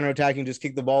counterattacking, just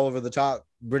kick the ball over the top,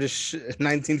 British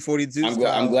 1942.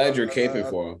 I'm glad you're caping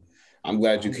for him. I'm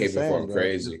glad you're caping for him. Bro.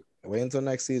 Crazy. Wait until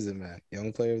next season, man.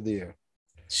 Young Player of the Year.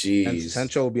 Jeez. And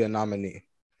Sancho will be a nominee.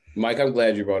 Mike, I'm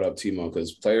glad you brought up Timo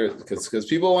because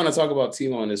people want to talk about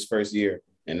Timo in his first year.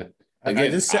 And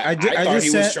again, I thought he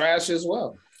was trash as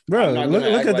well. Bro,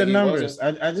 look at the numbers.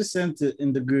 I just sent it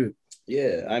in the group.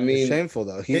 Yeah, I mean, it's shameful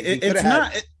though. He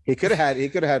could have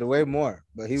had way more,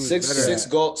 but he was 6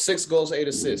 goals, 8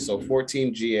 assists, so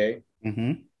 14 GA.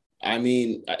 Mm-hmm. I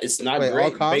mean, it's not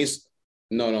great.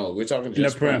 No, we're talking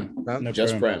just Prem.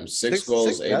 Just Prem. 6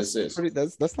 goals, 8 assists.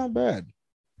 That's not bad.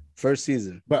 First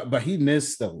season, but he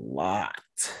missed a lot.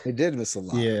 He did miss a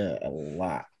lot. Yeah, a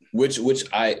lot. Which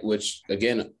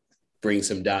again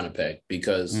brings him down a peg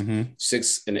because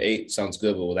 6 and 8 sounds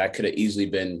good, but that could have easily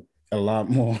been a lot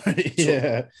more.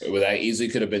 Yeah, well, that easily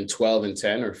could have been 12 and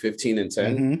 10 or 15 and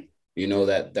 10. Mm-hmm. You know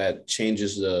that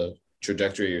changes the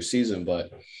trajectory of your season.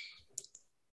 But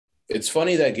it's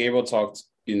funny that Gabriel talked,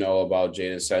 about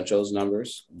Jadon Sancho's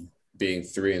numbers being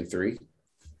 3 and 3.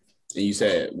 And you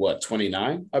said, what,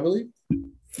 29, I believe?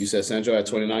 You said Sancho had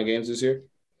 29 games this year?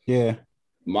 Yeah.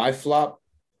 My flop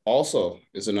also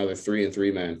is another 3 and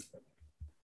 3 man.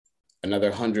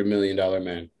 Another $100 million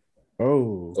man.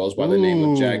 Oh. Goes by the name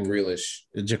of Jack Grealish.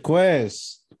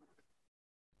 Jaquez.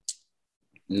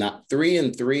 Not 3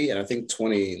 and 3, and I think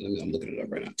 20. I'm looking it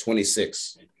up right now.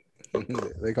 26.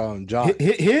 They call him Jock.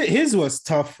 His was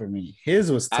tough for me. His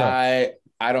was tough.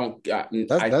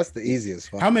 That's the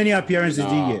easiest one. How many appearances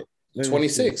did he get?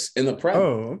 26 in the Prem.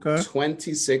 Oh, okay.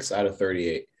 26 out of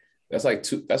 38. That's like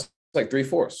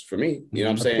 3/4 for me. You know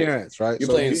what I'm saying? Appearance, right? You're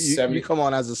playing 70. You come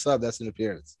on as a sub, that's an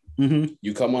appearance. Mm-hmm.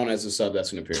 You come on as a sub,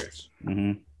 that's an appearance.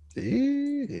 Mm-hmm.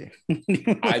 Yeah.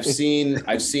 I've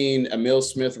seen Emil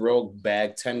Smith Rowe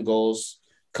bag 10 goals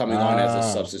coming on as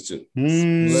a substitute.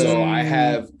 So I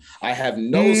have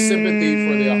no sympathy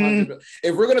for the 100.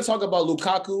 If we're gonna talk about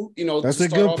Lukaku, that's a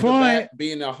good point.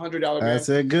 Being $100 man, that's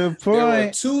a good point. There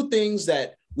are 2 things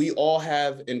that we all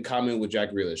have in common with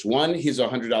Jack Grealish. One, he's a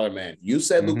 $100 man. You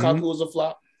said Lukaku was a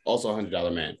flop, also a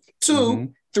 $100 man.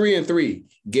 2, 3 and 3.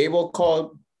 Gable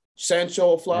called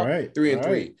Sancho a flop, 3 and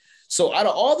 3. So out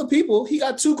of all the people, he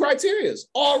got 2 criterias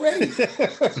already. You know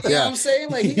what I'm saying?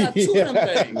 Like he got 2 of them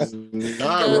things.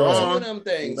 Not wrong. 2 of them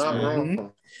things. Not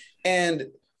wrong. And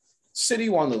City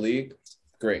won the league.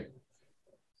 Great.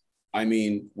 I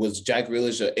mean, was Jack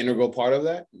Grealish an integral part of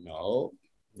that? No.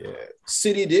 Yeah.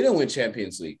 City didn't win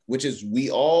Champions League, which is, we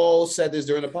all said this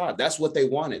during the pod. That's what they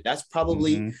wanted. That's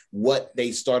probably what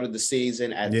they started the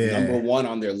season at number 1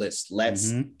 on their list.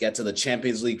 Let's get to the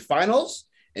Champions League finals.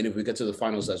 And if we get to the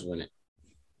finals, let's win it.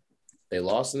 They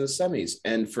lost in the semis.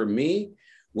 And for me,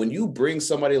 when you bring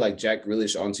somebody like Jack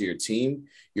Grealish onto your team,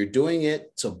 you're doing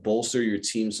it to bolster your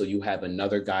team so you have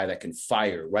another guy that can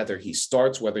fire, whether he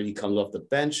starts, whether he comes off the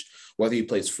bench, whether he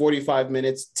plays 45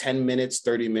 minutes, 10 minutes,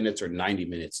 30 minutes, or 90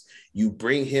 minutes. You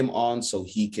bring him on so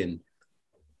he can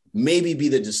maybe be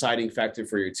the deciding factor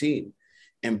for your team.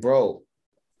 And bro,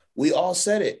 we all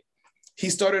said it. He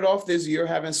started off this year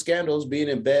having scandals, being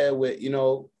in bed with,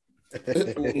 with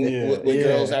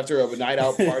girls after a night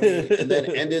out party, and then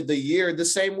ended the year the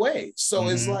same way. So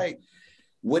it's like,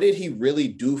 what did he really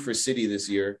do for City this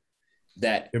year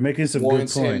that you're making some good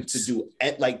points to do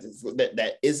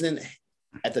that isn't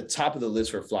at the top of the list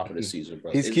for flop of the season,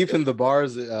 bro? He's keeping the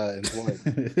bars employed.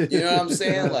 You know what I'm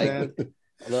saying? Like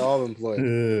they're all employed.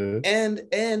 And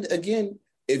again,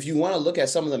 if you want to look at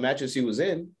some of the matches he was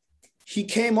in, he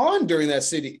came on during that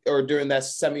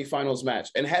semifinals match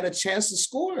and had a chance to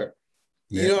score.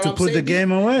 Yeah, you know what to I'm put saying? the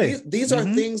game away. These are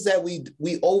things that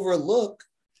we overlook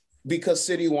because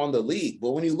City won the league.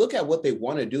 But when you look at what they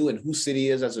want to do and who City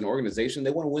is as an organization,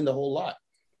 they want to win the whole lot.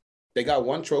 They got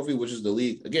one trophy, which is the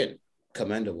league. Again,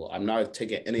 commendable. I'm not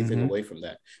taking anything away from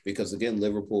that because, again,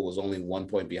 Liverpool was only 1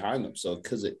 point behind them. So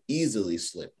because it easily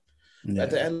slipped. Yeah.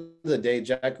 At the end of the day,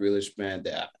 Jack Grealish, man,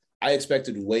 I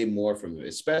expected way more from him,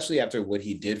 especially after what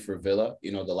he did for Villa,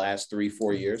 the last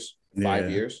 3-4 years,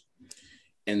 5 years.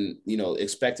 And,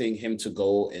 expecting him to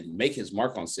go and make his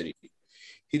mark on City.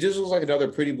 He just was like another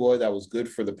pretty boy that was good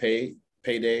for the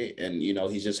payday. And,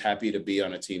 he's just happy to be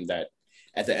on a team that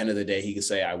at the end of the day, he could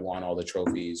say, I won all the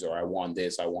trophies or I won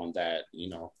this, I won that,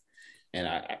 And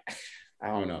I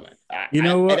don't know,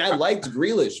 man. I liked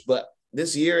Grealish, but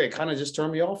this year it kind of just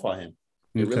turned me off on him.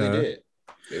 It really did.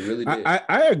 It really did.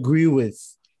 I agree with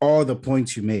all the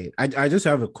points you made. I just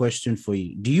have a question for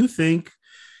you. Do you think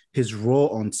his role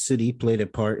on City played a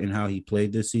part in how he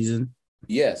played this season?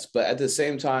 Yes, but at the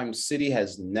same time, City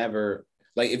has never,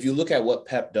 if you look at what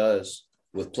Pep does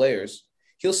with players,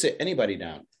 he'll sit anybody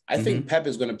down. I think Pep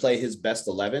is going to play his best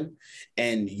 11.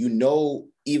 And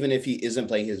even if he isn't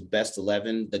playing his best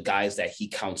 11, the guys that he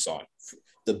counts on.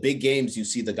 The big games, you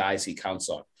see the guys he counts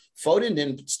on. Foden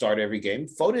didn't start every game.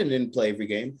 Foden didn't play every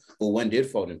game. But when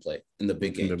did Foden play? In the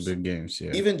big games. In the big games,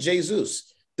 yeah. Even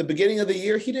Jesus. The beginning of the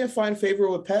year, he didn't find favor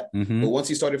with Pep. But once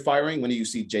he started firing, when do you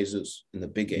see Jesus in the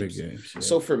big games? Yeah.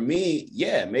 So for me,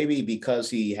 maybe because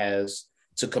he has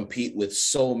to compete with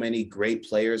so many great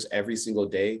players every single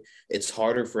day, it's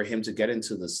harder for him to get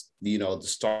into this, the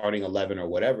starting 11 or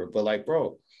whatever. But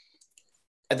bro,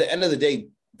 at the end of the day,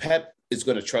 Pep is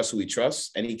going to trust who he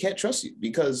trusts, and he can't trust you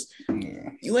because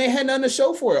you ain't had nothing to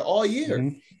show for it all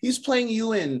year. He's playing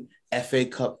you in FA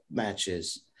Cup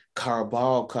matches,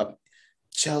 Carabao Cup,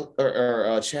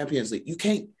 Champions League. You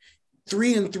can't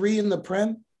 3-3 in the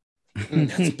Prem.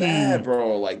 That's bad,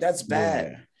 bro. That's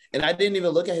bad. Yeah. And I didn't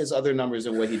even look at his other numbers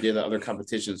and what he did in other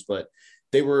competitions, but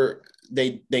they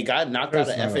got knocked out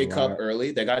of FA Cup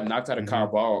early. They got knocked out of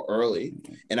Carabao early.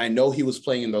 And I know he was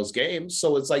playing in those games.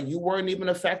 So it's you weren't even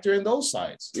a factor in those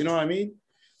sides. You know what I mean?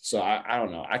 So I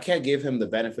don't know. I can't give him the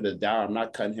benefit of the doubt. I'm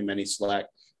not cutting him any slack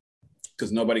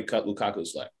because nobody cut Lukaku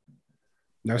slack.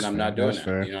 And I'm not doing that.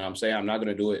 Fair. You know what I'm saying? I'm not going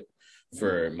to do it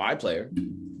for my player,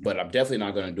 but I'm definitely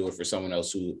not going to do it for someone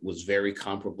else who was very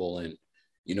comparable in,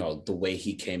 the way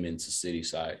he came into City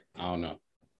side. I don't know.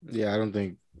 Yeah, I don't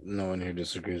think no one here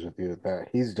disagrees with you with that.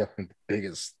 He's definitely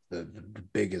the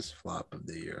biggest flop of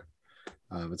the year.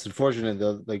 It's unfortunate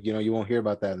though, you won't hear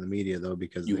about that in the media though,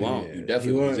 because you won't. You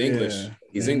definitely he's English. Yeah.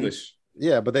 He's English.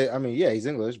 Yeah, but he's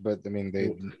English, but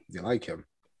they like him.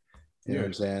 You know what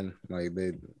I'm saying?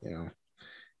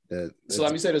 So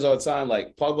let me say this all the time: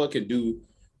 Pogba can do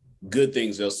good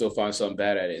things, they'll still find something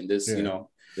bad at it. And this,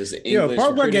 there's an English.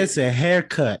 Pogba gets a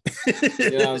haircut.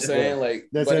 You know what I'm saying?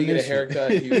 But he get a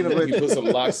haircut. He put some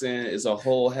locks in. It's a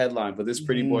whole headline. But this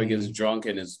pretty boy gets drunk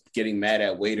and is getting mad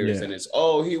at waiters, and it's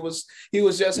he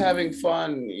was just having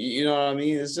fun. You know what I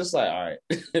mean? It's just all right.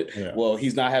 Well,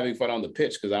 he's not having fun on the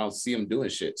pitch because I don't see him doing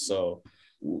shit. So.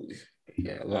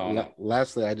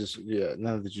 Lastly,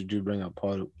 now that you do bring up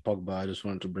Pogba, I just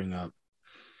wanted to bring up,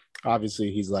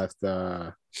 obviously he's left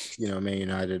Man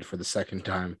United for the second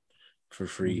time for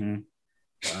free. And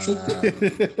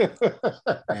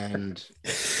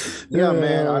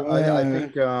man, I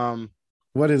think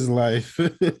what is life?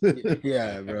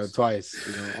 Yeah, bro, twice.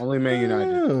 Only Man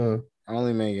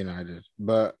United.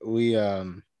 But we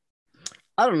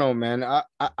I don't know, man.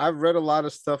 I've read a lot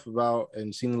of stuff about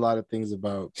and seen a lot of things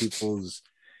about people's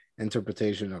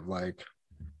interpretation of what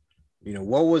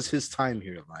was his time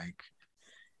here like.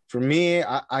 For me,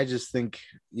 I just think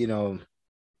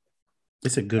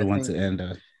it's a good one to end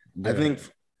on. I think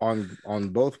on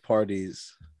both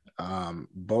parties,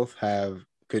 both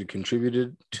could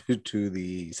contributed to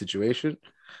the situation,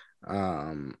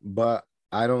 but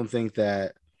I don't think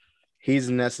that he's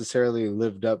necessarily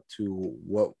lived up to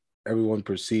what everyone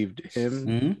perceived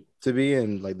him to be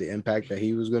and the impact that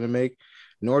he was going to make.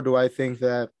 Nor do I think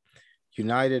that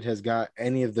United has got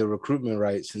any of the recruitment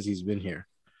right since he's been here,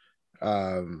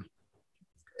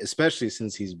 especially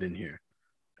since he's been here.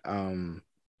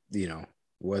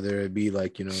 Whether it be the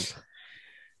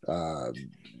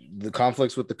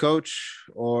conflicts with the coach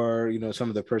or some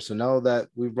of the personnel that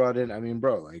we brought in. I mean,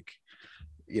 bro,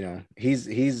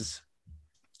 he's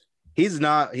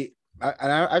not.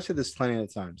 I've said this plenty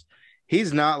of times.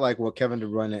 He's not like what Kevin De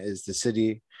Bruyne is to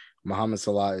City, Mohamed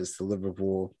Salah is to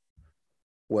Liverpool,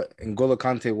 what N'Golo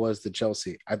Kante was to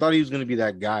Chelsea. I thought he was going to be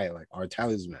that guy, like our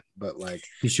talisman, but like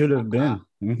He should have been.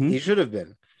 he should have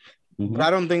been. Mhm. But I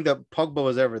don't think that Pogba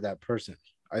was ever that person.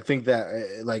 I think that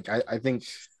I think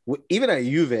even at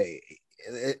Juve,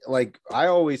 like I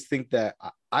always think that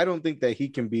I don't think that he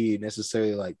can be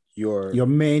necessarily like your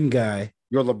main guy.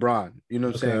 your LeBron. You know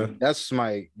what I'm Okay. saying? That's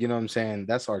my, you know what I'm saying?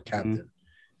 That's our captain.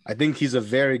 I think he's a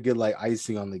very good like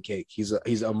icing on the cake.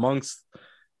 He's amongst,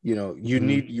 you know,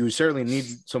 you certainly need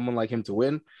someone like him to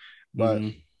win, but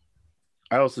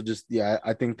I also just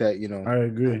I think that, you know, I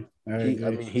agree. I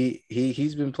mean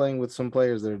he's been playing with some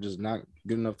players that are just not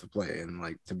good enough to play, and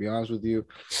like to be honest with you,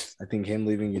 I think him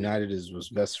leaving United was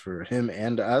best for him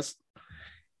and us,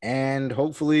 and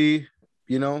hopefully,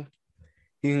 you know,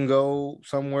 he can go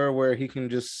somewhere where he can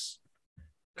just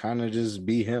kind of just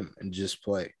be him and just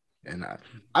play. And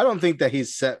I don't think that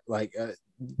he's set like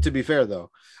to be fair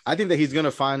though, I think that he's going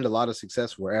to find a lot of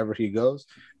success wherever he goes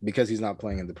because he's not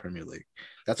playing in the Premier League.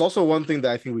 That's also one thing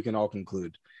that I think we can all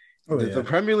conclude. The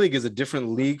Premier League is a different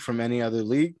league from any other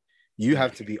league. You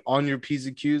have to be on your P's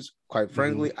and Q's. Quite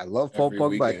frankly, I love Paul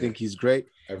Pogba. I think he's great.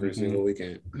 Every single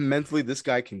weekend. Mentally, this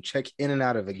guy can check in and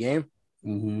out of a game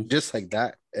just like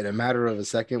that in a matter of a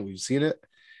second. We've seen it.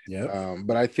 Yeah.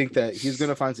 But I think that he's going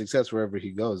to find success wherever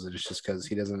he goes. And it's just because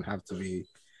he doesn't have to be,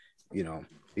 you know,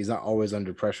 he's not always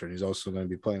under pressure. And he's also going to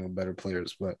be playing with better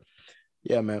players. But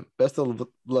yeah, man, best of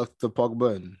luck to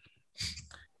Pogba. And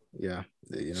yeah,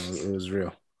 you know, it was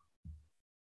real.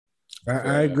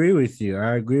 I agree with you.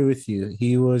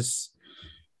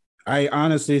 I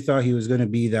honestly thought he was going to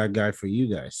be that guy for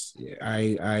you guys.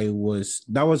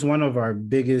 That was one of our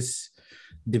biggest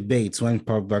debates when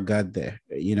Pogba got there.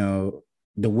 You know,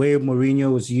 the way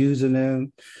Mourinho was using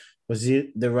him, was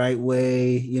it the right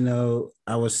way? You know,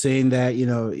 I was saying that, you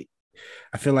know,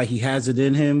 I feel like he has it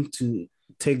in him to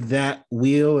take that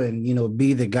wheel and, you know,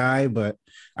 be the guy, but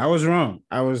I was wrong.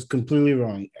 I was completely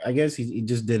wrong. I guess he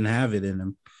just didn't have it in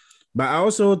him. But I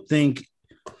also think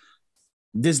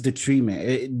this is the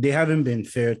treatment. They haven't been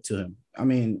fair to him. I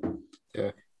mean,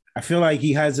 I feel like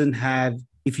he hasn't had,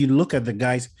 if you look at the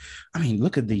guys, I mean,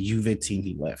 look at the Juve team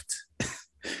he left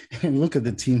and look at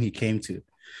the team he came to.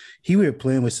 He were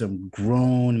playing with some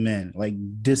grown men, like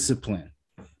discipline.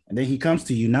 And then he comes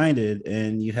to United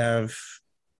and you have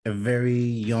a very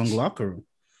young locker room.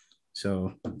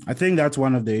 So I think that's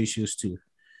one of the issues too.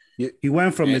 He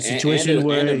went from a situation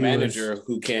where a manager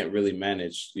who can't really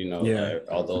manage, you know,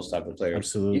 all those type of players.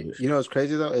 Absolutely. You know what's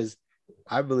crazy though is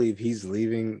I believe he's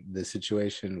leaving the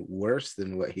situation worse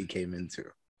than what he came into.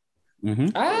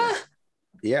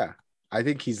 Yeah, I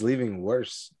think he's leaving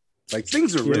worse. Like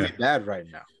things are really bad right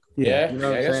now. Yeah, you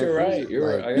know I guess you're right.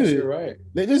 I guess you're right.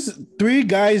 They just three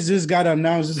guys just got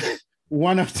announced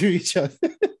one after each other.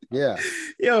 Yeah.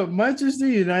 Yo, Manchester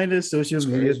United social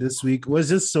media this week was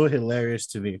just so hilarious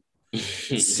to me.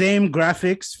 Same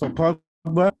graphics for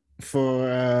Pogba,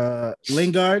 for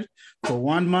Lingard, for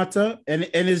Juan Mata, and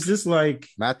it's just like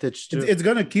Matic too. It's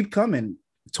gonna keep coming.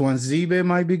 Twanzebe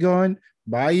might be going,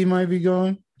 Bailly might be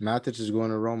going. Matic is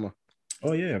going to Roma.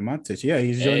 Oh yeah, Matic. Yeah,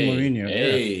 he's joined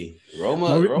Mourinho. Roma.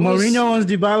 Mourinho owns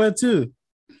Dybala too.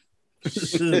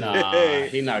 Nah,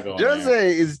 he's not going.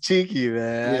 Jose is cheeky,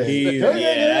 man.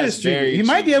 That's very. He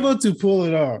might be able to pull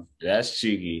it off. That's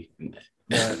cheeky.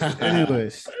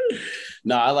 Anyways,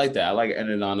 no, I like that. I like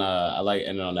ending on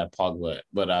that Pogba.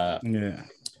 But yeah,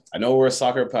 I know we're a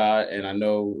soccer pod, and I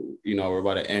know we're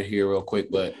about to end here real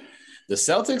quick. But the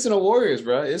Celtics and the Warriors,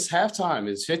 bro, it's halftime.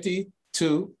 It's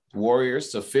 52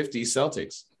 Warriors to 50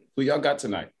 Celtics. Who y'all got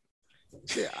tonight?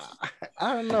 Yeah,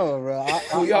 I don't know, bro.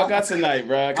 Who y'all got tonight,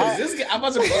 bro? Because this, I'm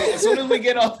about to. As soon as we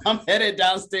get off, I'm headed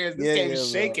downstairs. This game's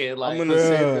shaking. Like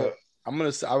I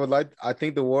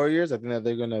think the Warriors. I think that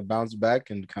they're gonna bounce back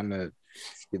and kind of.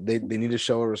 They need to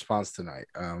show a response tonight.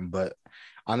 But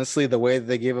honestly, the way that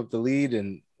they gave up the lead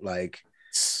and like,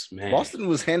 Boston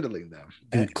was handling them.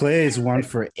 And Clay is 1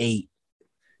 for 8.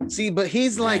 See, but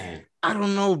he's like, I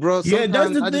don't know, bro. Sometimes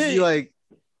that's the I just thing. be like,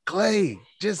 Clay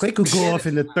could go off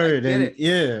in the third, and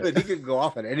he could go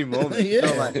off at any moment. You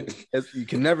know, like you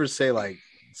can never say like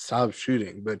stop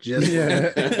shooting, but just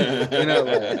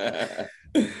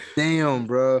damn,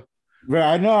 bro. Bro,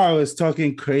 I know I was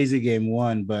talking crazy game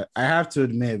 1, but I have to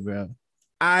admit, bro,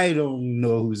 I don't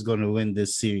know who's gonna win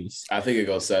this series. I think it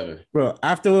goes 7. Bro,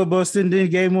 after what Boston did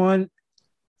game 1,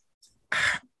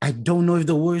 I don't know if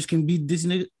the Warriors can beat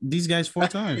these guys 4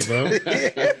 times, bro. Man.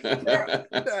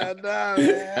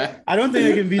 I don't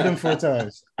think I can beat them 4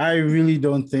 times. I really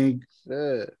don't think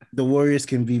the Warriors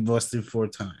can beat Boston 4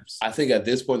 times. I think at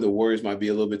this point, the Warriors might be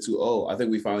a little bit too old. I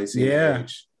think we finally seen their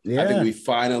age. I think we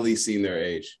finally seen their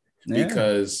age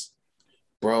because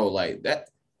bro, like that.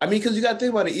 I mean, because you got to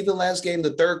think about it. Even last game,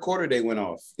 the third quarter, they went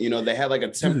off. You know, they had like a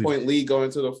 10-point lead going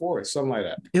into the fourth, something like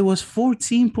that. It was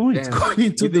 14 points going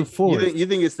into the fourth. You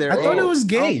think it's their? I thought it was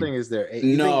game. I don't think it's their age.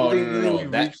 No.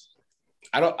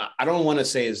 I don't want to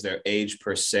say it's their age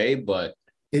per se, but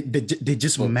they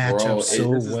just match up so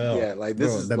well. Yeah, like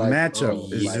this is the like,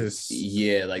 matchup is just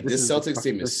like this Celtics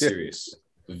team is serious,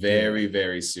 very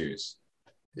very serious.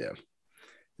 Yeah,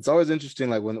 it's always interesting,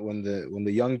 like when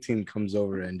the young team comes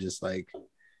over and just like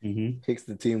takes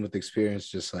the team with experience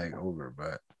just like over.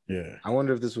 But yeah, I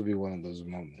wonder if this will be one of those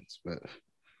moments. But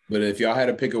if y'all had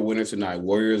to pick a winner tonight,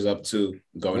 Warriors up 2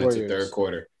 going into third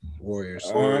quarter.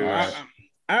 Warriors.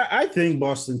 I think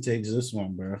Boston takes this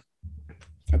one, bro.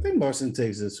 I think Boston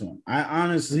takes this one. I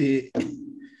honestly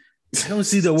don't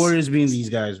see the Warriors being these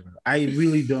guys, bro. I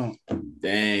really don't.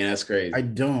 Dang, that's crazy. I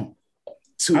don't.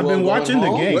 I've been watching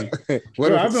the game.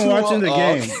 Bro, I've been watching the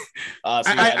game.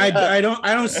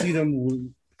 I don't see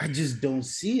them. I just don't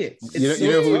see it.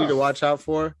 You know who we need to watch out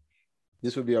for?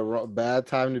 This would be a bad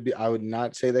time to be. I would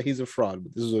not say that he's a fraud,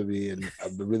 but this would be a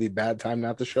really bad time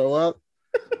not to show up.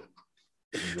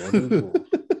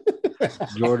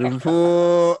 Jordan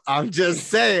Poole. I'm just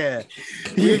saying.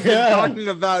 We've been talking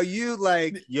about you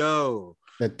like, yo.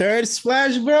 The third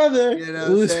splash brother. You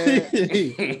know what I'm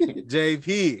saying?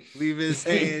 JP. We've been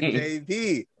saying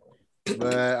JP.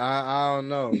 But I don't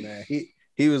know, man.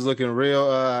 He was looking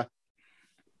real I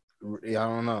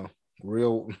don't know.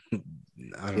 Real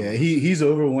he's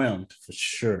overwhelmed for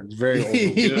sure. Very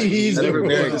overwhelmed. He's never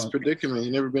been in this predicament.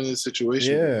 He's never been in this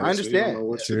situation. Yeah, I understand. So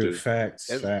what to do. Facts.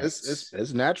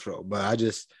 It's natural, but I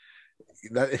just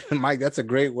Mike, that's a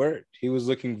great word. He was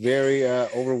looking very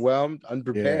overwhelmed,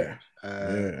 unprepared.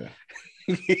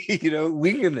 You know,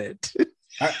 winging it.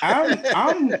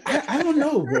 I don't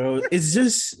know, bro. It's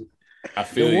just I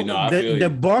feel you. No, I feel the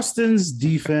Boston's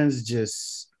defense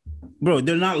just. Bro,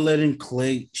 they're not letting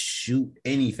Clay shoot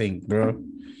anything, bro.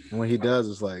 And when he does,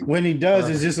 it's like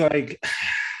it's just like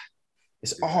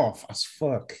it's off as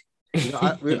fuck. You know,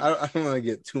 I don't want to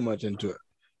get too much into it,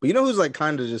 but you know who's like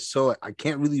kind of just so I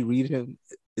can't really read him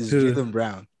is Jaylen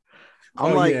Brown.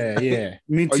 I'm yeah,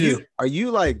 me too. Are you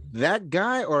like that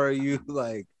guy or are you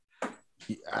like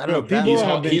I don't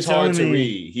know? He's hard to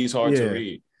read. He's hard to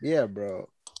read. Yeah, bro.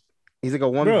 He's like a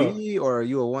 1B or are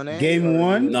you a 1A? Game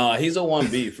one? No, he's a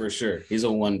 1B for sure. He's a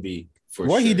 1B for sure.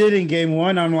 What he did in game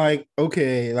one, I'm like,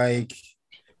 okay, like,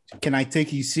 can I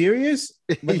take you serious?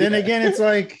 But then again, it's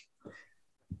like,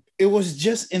 it was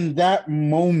just in that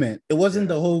moment. It wasn't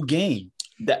the whole game.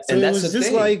 That's the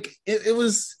thing. Like, it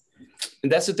was.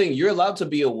 And that's the thing. You're allowed to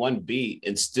be a 1B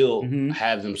and still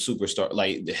have them superstar,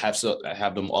 like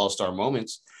have them all-star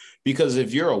moments. Because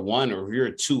if you're a 1 or if you're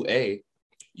a 2A,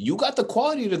 you got the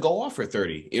quality to go off for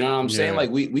 30. You know what I'm saying? Like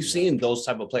we've seen those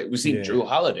type of players. We've seen Drew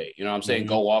Holiday, you know what I'm saying,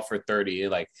 go off for 30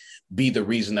 and like be the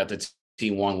reason that the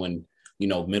team won when, you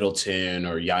know, Middleton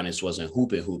or Giannis wasn't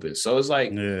hooping. So it's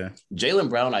like Jaylen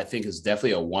Brown, I think, is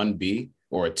definitely a 1B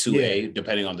or a 2A,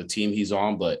 depending on the team he's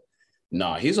on. But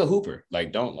nah, he's a hooper.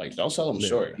 Like don't sell him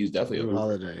short. He's definitely a hooper.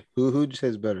 Holiday. Who'd you say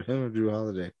is better, him or Drew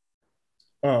Holiday?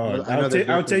 I'll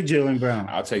take Jaylen Brown.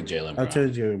 I'll take Jaylen Brown. I'll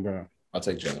take Jaylen Brown. I'll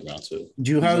take Jaylen Brown too.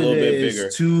 Drew Holiday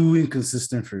is too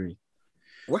inconsistent for me.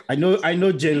 What? I know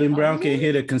Jaylen Brown can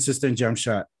hit a consistent jump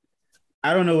shot.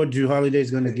 I don't know what Drew Holiday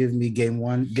is going to give me game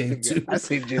one, game two. I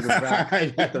see Jaylen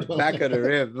Brown at the back of the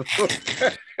rim.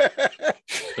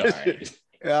 All right.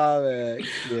 Oh, man.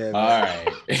 Yeah, man. All right.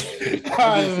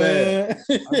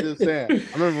 I'm just saying.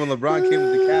 I remember when LeBron came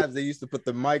with the Cavs, they used to put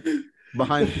the mic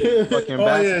behind the fucking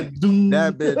basket.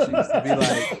 That bitch used to be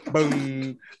like,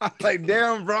 boom. I'm like,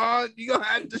 damn, bro, you gonna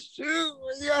have to shoot.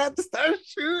 You gonna have to start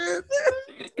shooting.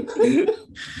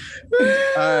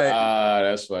 All right.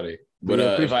 That's funny. But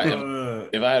if I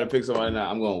had to pick somebody now,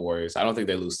 I'm going Warriors. I don't think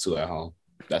they lose 2 at home.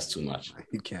 That's too much.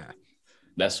 You can't.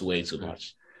 That's way too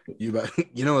much. You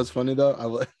know what's funny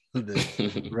though?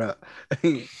 Bro,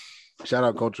 shout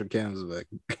out Culture Cams. Like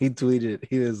he tweeted,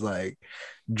 he was like,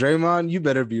 "Draymond, you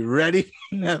better be ready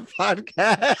for that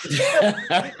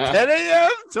podcast 10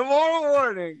 a.m. tomorrow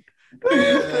morning."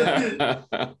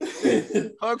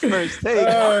 Fuck first take.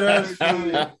 Oh, that's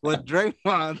funny. What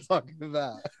Draymond talking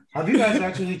about? Have you guys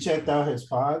actually checked out his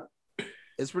pod?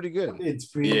 It's pretty good. It's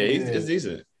pretty. Yeah, good. it's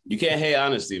decent. You can't hate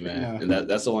honesty, man, and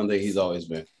that's the one thing he's always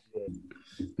been.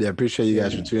 Yeah, appreciate you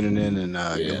guys for tuning in, and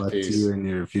good luck to you in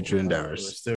your future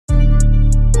endeavors.